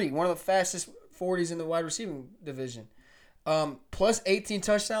 4.43, one of the fastest 40s in the wide receiving division. Plus 18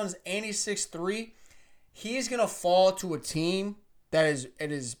 touchdowns, and he's 6'3". He's going to fall to a team that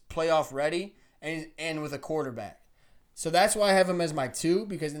is playoff ready and with a quarterback. So that's why I have him as my 2,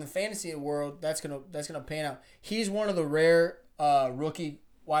 because in the fantasy world, that's gonna pan out. He's one of the rare rookie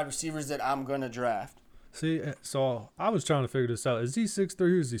wide receivers that I'm gonna draft. See, so I was trying to figure this out. Is he 6'3"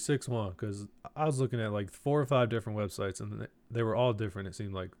 or is he 6'1"? Because I was looking at like 4 or 5 different websites, and they were all different, it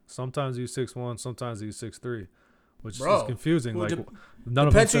seemed like. Sometimes he was 6'1", sometimes he was 6'3", which is confusing. Well, like, none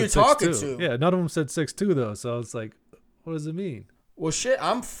of them said 6'2". To. Yeah, none of them said 6'2", though. So it's like, what does it mean? Well, shit,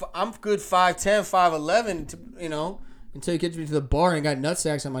 I'm good 5'10", 5'11", you know, until you get me to the bar and got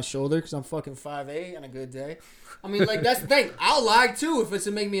nutsacks on my shoulder because I'm fucking 5'8" on a good day. I mean, like, that's the thing. I'll lie, too, if it's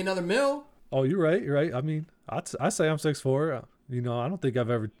to make me another mil. Oh, you're right. You're right. I mean, I say I'm 6'4". You know, I don't think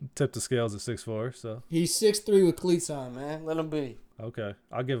I've ever tipped the scales at 6'4". So he's 6'3" with cleats on, man. Let him be. Okay,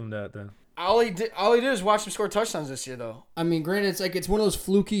 I'll give him that then. All he did is watch him score touchdowns this year, though. I mean, granted, it's one of those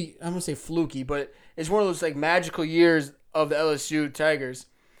fluky. I'm gonna say fluky, but it's one of those like magical years of the LSU Tigers.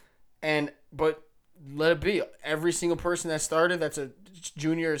 But let it be. Every single person that started, that's a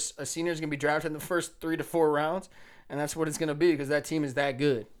junior, a senior, is gonna be drafted in the first 3 to 4 rounds, and that's what it's gonna be because that team is that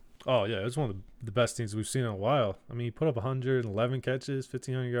good. Oh, yeah, it's one of the best teams we've seen in a while. I mean, he put up 111 catches,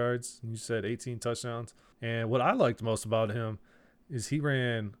 1,500 yards, and you said 18 touchdowns. And what I liked most about him is he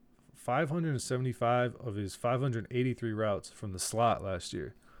ran 575 of his 583 routes from the slot last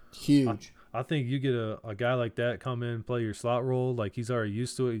year. Huge. I think you get a guy like that come in, play your slot role, like he's already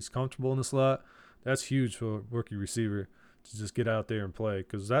used to it, he's comfortable in the slot. That's huge for a rookie receiver to just get out there and play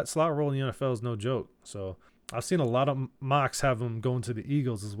because that slot role in the NFL is no joke. So I've seen a lot of mocks have him going to the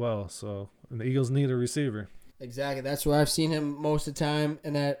Eagles as well. So, and the Eagles need a receiver. Exactly. That's where I've seen him most of the time,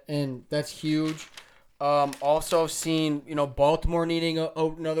 and that's huge. Also, I've seen Baltimore needing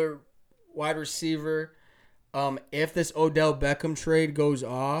another wide receiver. If this Odell Beckham trade goes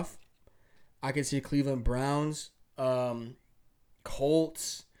off, I could see Cleveland Browns,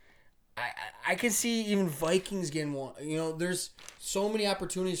 Colts. I can see even Vikings getting one. There's so many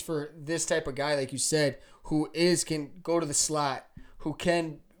opportunities for this type of guy, like you said, who can go to the slot, who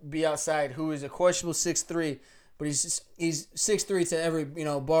can be outside, who is a questionable 6'3", but he's 6'3" to every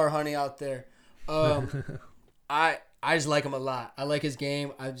bar honey out there. I just like him a lot. I like his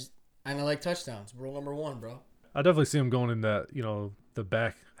game. And I like touchdowns. Rule number 1, bro. I definitely see him going in that the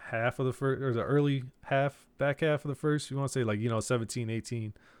back half of the first, or the early back half of the first. You want to say like 17,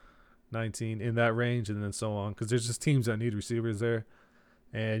 18. 19 in that range, and then so on, because there's just teams that need receivers there,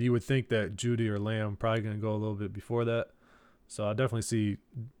 and you would think that Judy or Lamb probably going to go a little bit before that. So I definitely see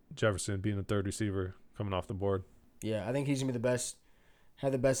Jefferson being the third receiver coming off the board. Yeah, I think he's gonna be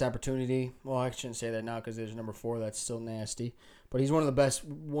have the best opportunity. Well, I shouldn't say that now because there's number 4 that's still nasty, but he's one of the best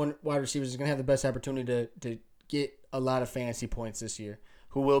wide receivers. He's gonna have the best opportunity to get a lot of fantasy points this year.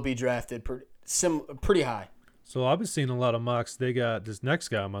 Who will be drafted pretty high. So I've been seeing a lot of mocks. They got this next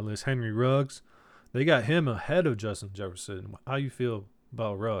guy on my list, Henry Ruggs. They got him ahead of Justin Jefferson. How you feel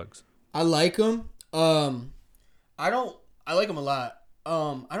about Ruggs? I like him. I like him a lot.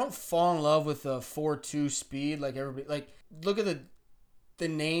 I don't fall in love with the 4.2 speed like everybody. Like, look at the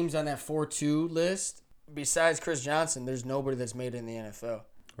names on that 4.2 list. Besides Chris Johnson, there's nobody that's made it in the NFL.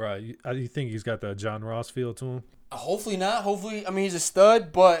 Right. You think he's got that John Ross feel to him? Hopefully not. Hopefully, I mean, he's a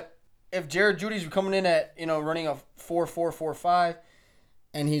stud, but if Jared Judy's coming in at, running a 4.4, 4.5,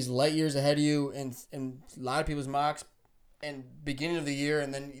 and he's light years ahead of you in a lot of people's mocks, and beginning of the year,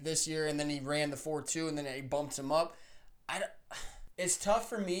 and then this year, and then he ran the 4.2, and then he bumped him up, it's tough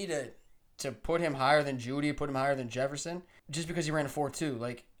for me to put him higher than Judy, put him higher than Jefferson, just because he ran a 4.2.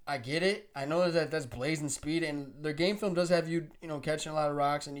 Like, I get it. I know that that's blazing speed, and their game film does have you, catching a lot of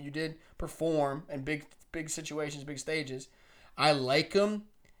rocks, and you did perform in big situations, big stages. I like him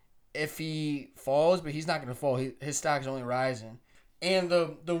if he falls, but he's not going to fall. His stock is only rising. And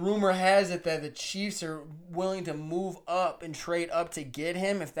the rumor has it that the Chiefs are willing to move up and trade up to get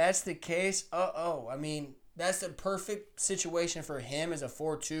him. If that's the case, I mean, that's the perfect situation for him as a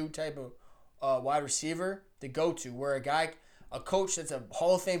 4-2 type of wide receiver to go to, where a coach that's a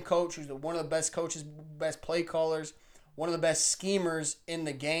Hall of Fame coach, who's one of the best coaches, best play callers, one of the best schemers in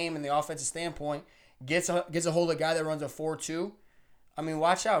the game in the offensive standpoint, gets a hold of a guy that runs a 4-2. I mean,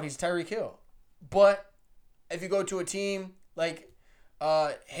 watch out. He's Tyreek Hill. But if you go to a team like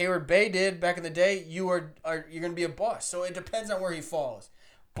Hayward Bay did back in the day, you're going to be a bust. So it depends on where he falls.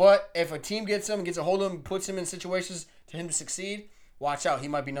 But if a team gets him, gets a hold of him, puts him in situations to him to succeed, watch out. He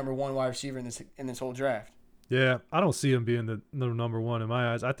might be number one wide receiver in this whole draft. Yeah, I don't see him being the number one in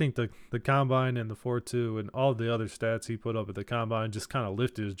my eyes. I think the combine and the 4.2 and all the other stats he put up at the combine just kind of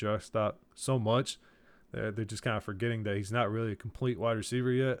lifted his draft stock so much that they're just kind of forgetting that he's not really a complete wide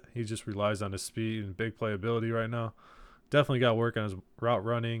receiver yet. He just relies on his speed and big playability right now. Definitely got to work on his route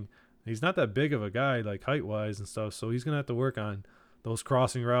running. He's not that big of a guy, like height-wise and stuff, so he's going to have to work on those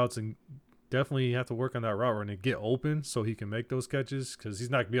crossing routes and definitely have to work on that route run and get open so he can make those catches, because he's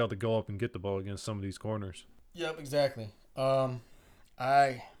not going to be able to go up and get the ball against some of these corners. Yep, exactly. I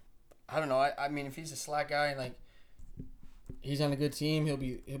don't know. I mean, if he's a slack guy and like he's on a good team, he'll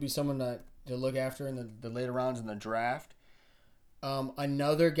be someone to look after in the later rounds in the draft.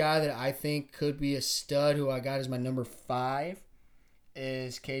 Another guy that I think could be a stud, who I got as my number 5,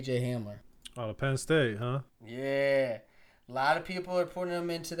 is KJ Hamler. Out of Penn State, huh? Yeah. A lot of people are putting him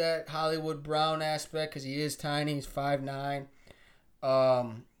into that Hollywood Brown aspect because he is tiny. He's 5'9".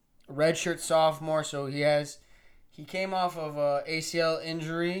 Redshirt sophomore, so he came off of a ACL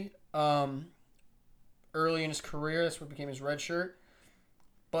injury early in his career. That's what became his redshirt.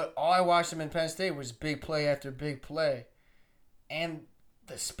 But all I watched him in Penn State was big play after big play. And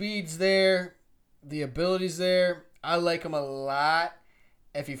the speed's there, the ability's there. I like him a lot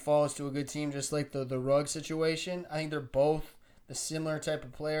if he falls to a good team, just like the Ruggs situation. I think they're both the similar type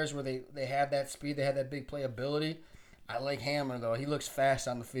of players where they have that speed, they have that big play ability. I like Hamler, though. He looks fast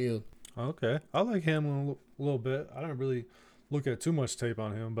on the field. Okay. I like Hamlin a little bit. I don't really look at too much tape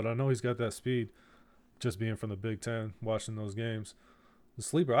on him, but I know he's got that speed just being from the Big Ten, watching those games. The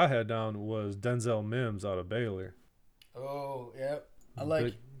sleeper I had down was Denzel Mims out of Baylor. Oh, yep. I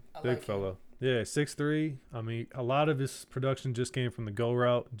like big fella. Yeah, 6'3". I mean, a lot of his production just came from the go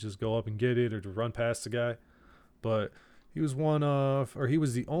route, just go up and get it or to run past the guy. But he was he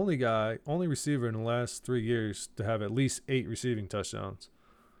was the only receiver in the last 3 years to have at least 8 receiving touchdowns.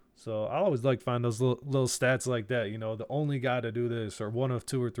 So I always like find those little stats like that, the only guy to do this or one of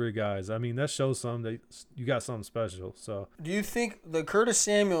 2 or 3 guys. I mean, that shows something that you got something special. So do you think the Curtis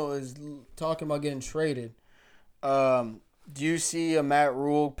Samuel is talking about getting traded? Do you see a Matt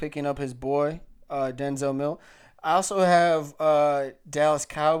Rule picking up his boy, Denzel Mill? I also have Dallas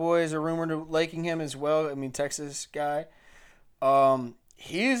Cowboys are rumored to liking him as well. I mean, Texas guy.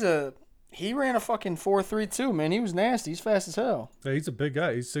 He ran a fucking 4.3 too, man. He was nasty. He's fast as hell. yeah, he's a big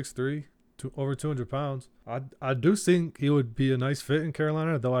guy. He's 6'3", over 200 pounds. I do think he would be a nice fit in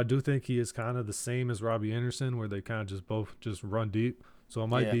Carolina, though I do think he is kind of the same as Robbie Anderson, where they kind of just both just run deep. So it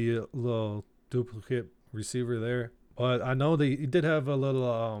might be a little duplicate receiver there. But I know he did have a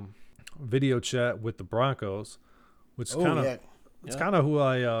little video chat with the Broncos, which is kind of it's kind of who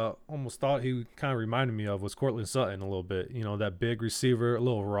I almost thought he kind of reminded me of was Courtland Sutton a little bit. That big receiver, a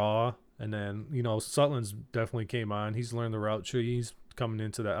little raw. And then, Sutton's definitely came on. He's learned the route tree. He's coming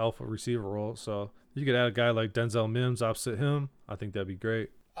into the alpha receiver role. So if you could add a guy like Denzel Mims opposite him, I think that'd be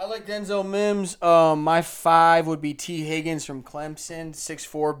great. I like Denzel Mims. My 5 would be T. Higgins from Clemson,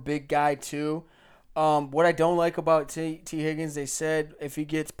 6'4", big guy too. What I don't like about T. Higgins, they said if he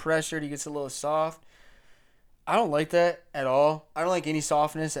gets pressured, he gets a little soft. I don't like that at all. I don't like any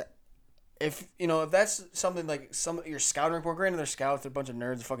softness. If that's something like some of your scouting report, granted they're scouts, they're a bunch of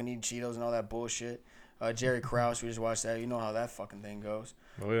nerds that fucking eat Cheetos and all that bullshit. Jerry Krause, we just watched that. You know how that fucking thing goes.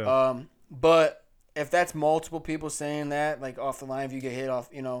 Oh yeah. But if that's multiple people saying that, like off the line, if you get hit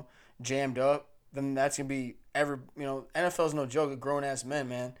off, jammed up, then that's gonna be NFL's no joke. Grown ass men,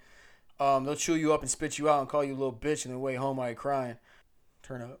 man. They'll chew you up and spit you out and call you a little bitch and then way home while you're crying.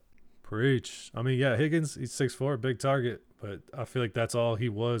 Turn up. Preach. I mean, yeah, Higgins, he's 6'4", big target, but I feel like that's all he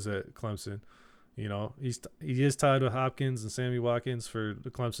was at Clemson. He is tied with Hopkins and Sammy Watkins for the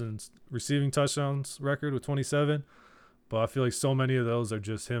Clemson's receiving touchdowns record with 27, but I feel like so many of those are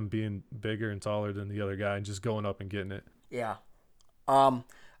just him being bigger and taller than the other guy and just going up and getting it. Yeah.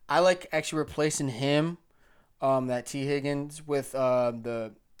 I like actually replacing him, that T. Higgins, with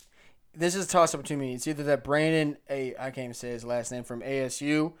the. This is a toss up to me. It's either that Brandon, I can't even say his last name, from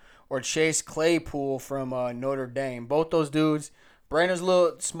ASU, or Chase Claypool from Notre Dame. Both those dudes. Brandon's a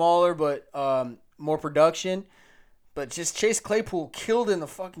little smaller, but more production. But just Chase Claypool killed in the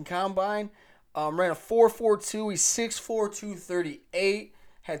fucking combine. Ran a 4.42. He's 6'4", 238.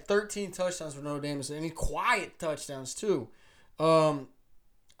 Had 13 touchdowns for Notre Dame. And he's quiet touchdowns, too.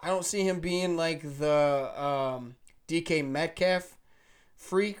 I don't see him being like the DK Metcalf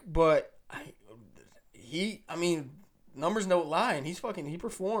freak, but numbers don't lie, and he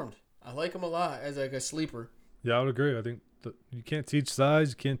performed. I like him a lot as like a sleeper. Yeah, I would agree. I think you can't teach size,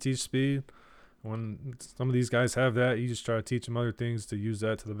 you can't teach speed. When some of these guys have that, you just try to teach them other things to use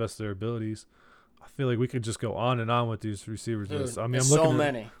that to the best of their abilities. I feel like we could just go on and on with these receivers. Dude, lists. I mean,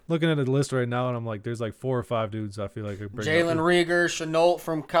 many. Looking at the list right now, and I'm like, there's like 4 or 5 dudes I feel like I bring Jalen up. Reagor, Chenault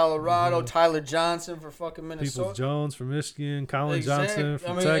from Colorado, Tyler Johnson for fucking Minnesota. Peoples Jones from Michigan, Colin Johnson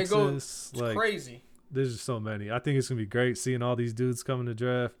from Texas. It's crazy. There's just so many. I think it's gonna be great seeing all these dudes come in the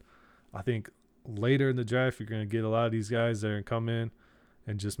draft. I think later in the draft, you're gonna get a lot of these guys there and come in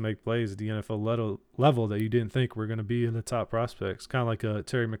and just make plays at the NFL level that you didn't think were gonna be in the top prospects. Kind of like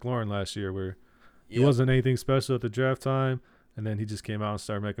Terry McLaurin last year, where he wasn't anything special at the draft time, and then he just came out and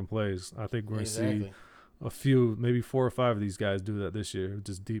started making plays. I think we're going to see a few, maybe 4 or 5 of these guys do that this year,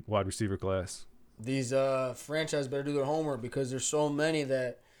 just deep wide receiver class. These franchises better do their homework because there's so many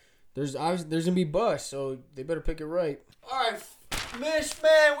that there's going to be busts, so they better pick it right. All right, Mish,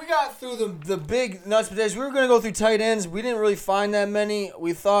 man, we got through the big nuts potatoes. We were going to go through tight ends. We didn't really find that many.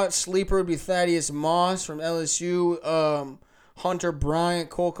 We thought sleeper would be Thaddeus Moss from LSU. Hunter Bryant,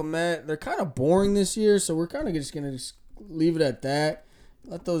 Cole Kmet. They're kind of boring this year, so we're kind of just going to leave it at that.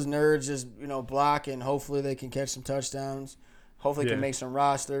 Let those nerds just, block, and hopefully they can catch some touchdowns. Hopefully they can make some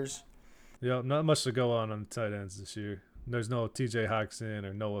rosters. Yeah, not much to go on the tight ends this year. There's no TJ Hawkinson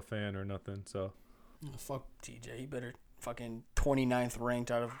or Noah Fan or nothing, so. Oh, fuck TJ. He better fucking 29th ranked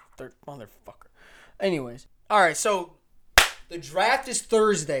out of motherfucker. Anyways. All right, so the draft is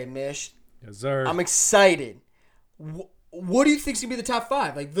Thursday, Mish. Yes, sir. I'm excited. What do you think is going to be the top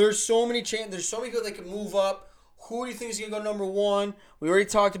 5? Like, there's so many there's so many people that can move up. Who do you think is going to go number 1? We already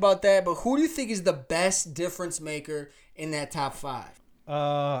talked about that, but who do you think is the best difference maker in that top 5?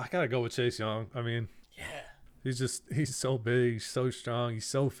 I got to go with Chase Young. I mean, he's so big, he's so strong, he's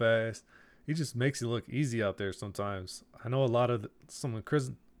so fast. He just makes it look easy out there sometimes. I know a lot of some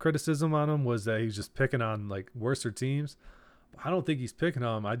criticism on him was that he's just picking on, like, worser teams. I don't think he's picking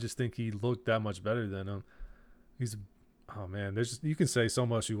on him. I just think he looked that much better than him. Oh, man, you can say so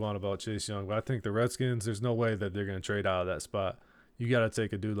much you want about Chase Young, but I think the Redskins, there's no way that they're going to trade out of that spot. You got to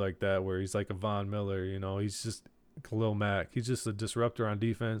take a dude like that where he's like a Von Miller, he's just Khalil Mack. He's just a disruptor on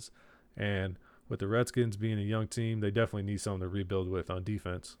defense, and with the Redskins being a young team, they definitely need something to rebuild with on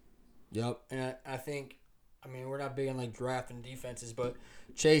defense. Yep, and I think, we're not big on, like, drafting defenses, but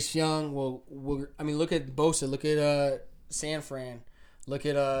Chase Young look at Bosa, look at San Fran, look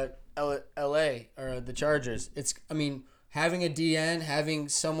at L.A. or the Chargers. Having a DN, having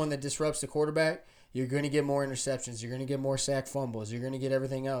someone that disrupts the quarterback, you're going to get more interceptions. You're going to get more sack fumbles. You're going to get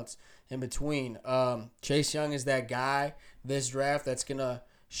everything else in between. Chase Young is that guy this draft that's going to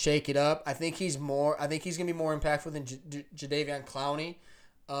shake it up. I think he's going to be more impactful than Jadeveon Clowney.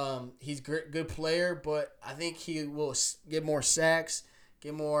 He's a good player, but I think he will get more sacks,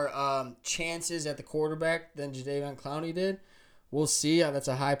 get more chances at the quarterback than Jadeveon Clowney did. We'll see. That's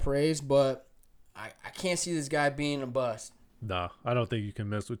a high praise, but I can't see this guy being a bust. No, I don't think you can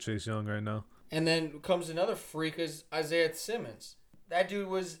mess with Chase Young right now. And then comes another freak is Isaiah Simmons. That dude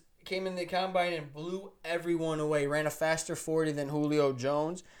came in the combine and blew everyone away. Ran a faster 40 than Julio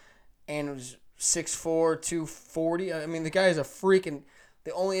Jones, and was 6'4", 240. The guy is a freak, and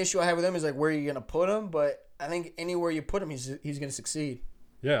the only issue I have with him is, like, where are you going to put him? But I think anywhere you put him, he's going to succeed.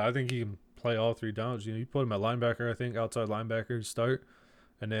 Yeah, I think he can play all 3 downs. You put him at linebacker, I think, outside linebacker to start.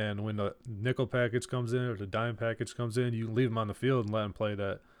 And then when the nickel package comes in or the dime package comes in, you can leave him on the field and let him play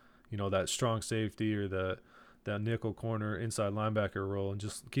that, that strong safety or that nickel corner inside linebacker role and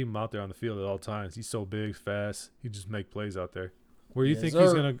just keep him out there on the field at all times. He's so big, fast. He just make plays out there. Where do you think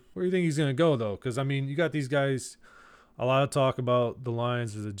he's gonna go though? Because you got these guys. A lot of talk about the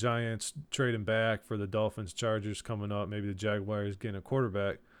Lions or the Giants trading back for the Dolphins, Chargers coming up. Maybe the Jaguars getting a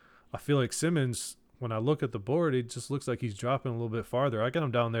quarterback. I feel like Simmons, when I look at the board, it just looks like he's dropping a little bit farther. I got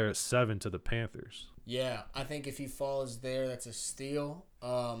him down there at 7 to the Panthers. Yeah, I think if he falls there, that's a steal.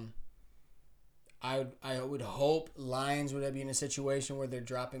 I would hope Lions would be in a situation where they're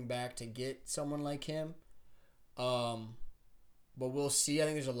dropping back to get someone like him. but we'll see. I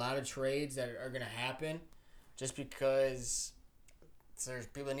think there's a lot of trades that are going to happen just because there's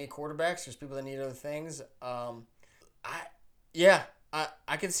people that need quarterbacks. There's people that need other things. I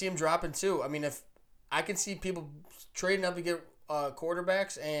can see him dropping too. I mean, if I can see people trading up to get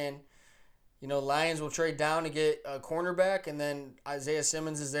quarterbacks, and Lions will trade down to get a cornerback, and then Isaiah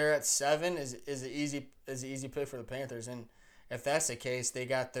Simmons is there at 7 is an easy pick for the Panthers. And if that's the case, they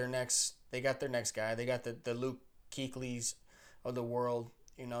got their next guy. They got the Luke Kuechly's of the world.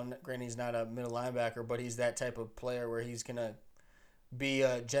 Granted he's not a middle linebacker, but he's that type of player where he's gonna be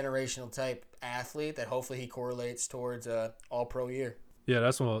a generational type athlete that hopefully he correlates towards a All-Pro year. Yeah,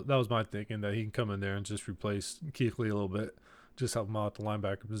 that was my thinking, that he can come in there and just replace Kuechly a little bit, just help him out at the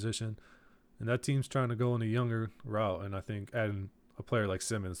linebacker position. And that team's trying to go in a younger route, and I think adding a player like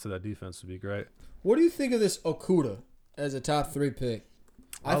Simmons to that defense would be great. What do you think of this Okudah as a top 3 pick?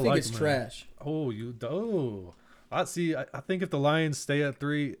 I think it's trash. I see. I think if the Lions stay at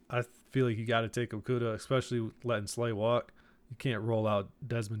 3, I feel like you got to take Okudah, especially letting Slay walk. You can't roll out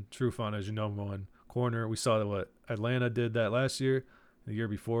Desmond Trufant as your number 1 corner. We saw that what Atlanta did that last year, the year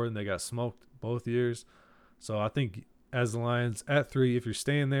before, and they got smoked both years. So I think as the Lions at 3, if you're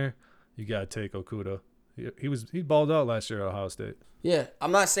staying there, you got to take Okudah. He balled out last year at Ohio State. Yeah,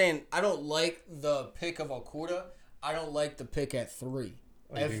 I'm not saying I don't like the pick of Okudah. I don't like the pick at 3.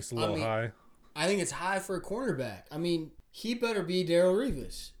 I think it's a little high. I think it's high for a cornerback. I mean, he better be Darrelle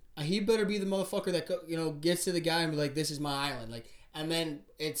Revis. He better be the motherfucker that gets to the guy and be like, "This is my island." And then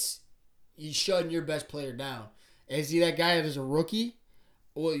it's you shutting your best player down. Is he that guy that is a rookie?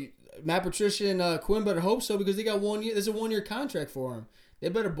 Well, Matt Patricia and Quinn better hope so, because they got 1 year. There's a 1-year contract for him. They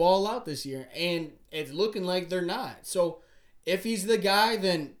better ball out this year, and it's looking like they're not. So if he's the guy,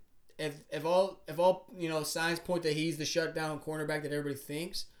 then if all signs point that he's the shutdown cornerback that everybody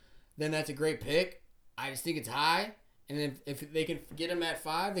thinks, then that's a great pick. I just think it's high, and if they can get him at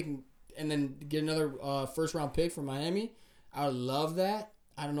 5, they can, and then get another first round pick from Miami. I would love that.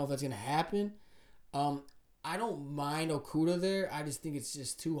 I don't know if that's gonna happen. I don't mind Okudah there. I just think it's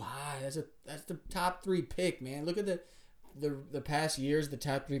just too high. That's the top 3 pick, man. Look at the past years, the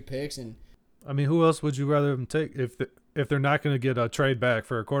top 3 picks, and I mean, who else would you rather them take if they're not going to get a trade back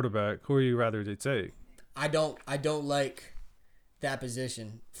for a quarterback? Who are you rather they take? I don't like that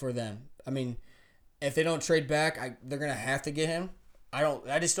position for them. I mean, if they don't trade back, they're gonna have to get him.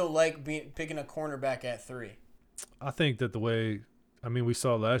 I just don't like picking a cornerback at 3. I think that we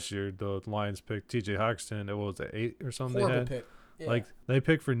saw last year the Lions picked T.J. Hockenson. It was at 8 or something. Horrible pick. Yeah. Like they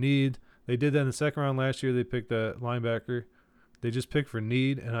picked for need. They did that in the second round last year. They picked that linebacker. They just picked for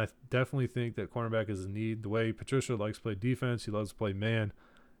need, and I definitely think that cornerback is a need. The way Patricia likes to play defense, he loves to play man.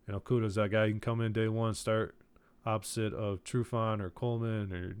 Okudah's that guy. He can come in day 1, start opposite of Trufant or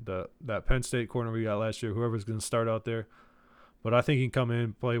Coleman or that Penn State corner we got last year, whoever's going to start out there. But I think he can come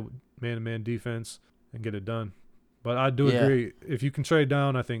in, play man-to-man defense, and get it done. But I do agree. If you can trade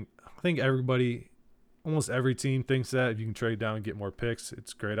down, I think everybody, almost every team thinks that if you can trade down and get more picks,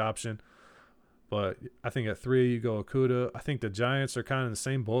 it's a great option. But I think at 3, you go Okudah. I think the Giants are kind of in the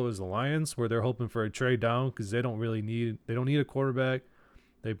same boat as the Lions, where they're hoping for a trade down because they don't need a quarterback.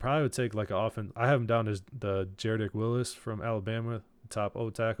 They probably would take like an offense. I have them down as the Jedrick Willis from Alabama, top O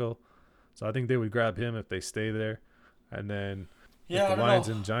tackle. So I think they would grab him if they stay there. And then if the Lions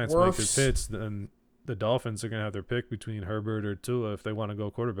and Giants make their picks, then the Dolphins are going to have their pick between Herbert or Tua if they want to go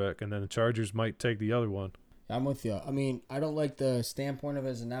quarterback. And then the Chargers might take the other one. I'm with you. I mean, I don't like the standpoint of it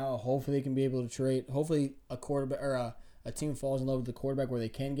as of now. Hopefully they can be able to trade. Hopefully a quarterback or a team falls in love with the quarterback where they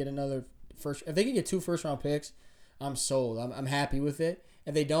can get another first. If they can get 2 first-round picks, I'm sold. I'm happy with it.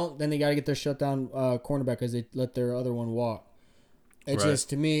 If they don't, then they got to get their shutdown cornerback because they let their other one walk. It's just,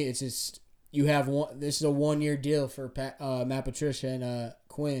 to me, it's just you have one. This is a 1-year deal for Matt Patricia and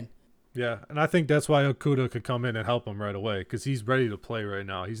Quinn. Yeah, and I think that's why Okudah could come in and help him right away because he's ready to play right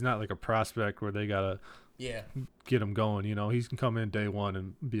now. He's not like a prospect where they gotta get him going. He can come in day 1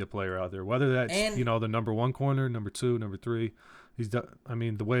 and be a player out there. Whether that's the number 1 corner, number 2, number 3.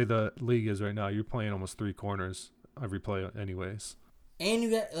 The way the league is right now, you're playing almost 3 corners every play, anyways. And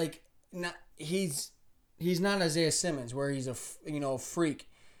you got he's not Isaiah Simmons where he's a freak,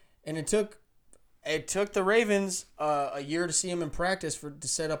 and it took the Ravens a year to see him in practice to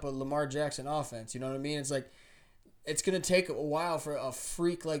set up a Lamar Jackson offense. You know what I mean? It's like it's gonna take a while for a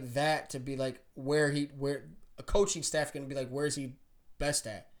freak like that to be like where a coaching staff gonna be like where's he best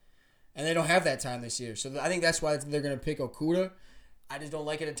at, and they don't have that time this year. So I think that's why they're gonna pick Okudah. I just don't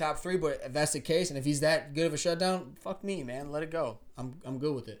like it in top 3, but if that's the case, and if he's that good of a shutdown, fuck me, man. Let it go. I'm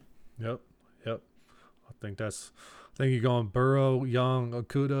good with it. Yep. I think you're going Burrow, Young,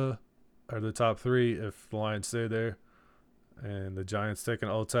 Okudah are the top 3 if the Lions stay there. and the Giants taking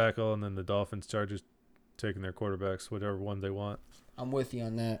O tackle, and then the Dolphins, Chargers taking their quarterbacks, whatever one they want. I'm with you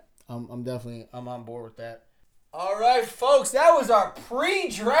on that. I'm definitely on board with that. All right, folks, that was our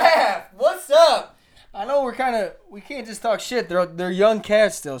pre-draft. What's up? I know we can't just talk shit. They're young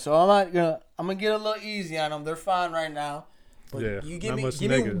cats still, so I'm gonna get a little easy on them. They're fine right now. But Yeah, you not much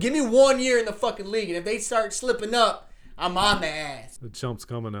give me 1 year in the fucking league, and if they start slipping up, I'm on the ass. The chump's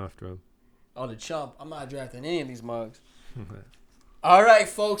coming after him. Oh, the chump. I'm not drafting any of these mugs. All right,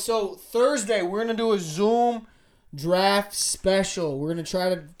 folks. So Thursday, we're going to do a Zoom draft special. We're going to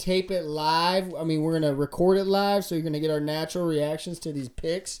try to tape it live. I mean, we're going to record it live, so you're going to get our natural reactions to these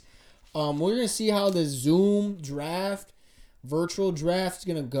picks. We're going to see how the Zoom draft, virtual draft is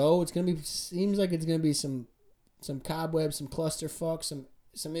going to go. It's going to be, seems like it's going to be some cobwebs, some clusterfuck,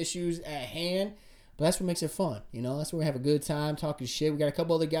 some issues at hand. But that's what makes it fun, you know. That's where we have a good time talking shit. We got a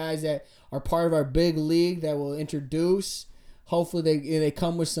couple other guys that are part of our big league that we'll introduce. Hopefully they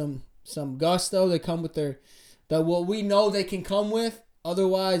come with some gusto. They come with what we know they can come with.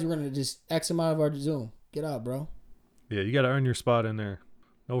 Otherwise, we're gonna just X them out of our Zoom. Get out, bro. Yeah, you got to earn your spot in there.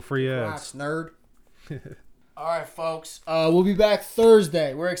 No free Props, ads. nerd. All right, folks. We'll be back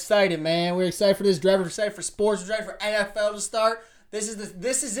Thursday. We're excited, man. We're excited for this draft. We're excited for sports. We're excited for NFL to start. This is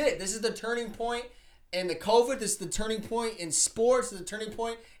it. This is the turning point. And the COVID, this is the turning point in sports, the turning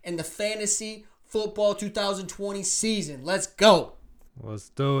point in the fantasy football 2020 season. Let's go. Let's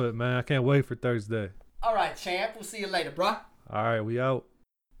do it, man. I can't wait for Thursday. All right, champ. We'll see you later, bro. All right, we out.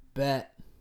 Bet.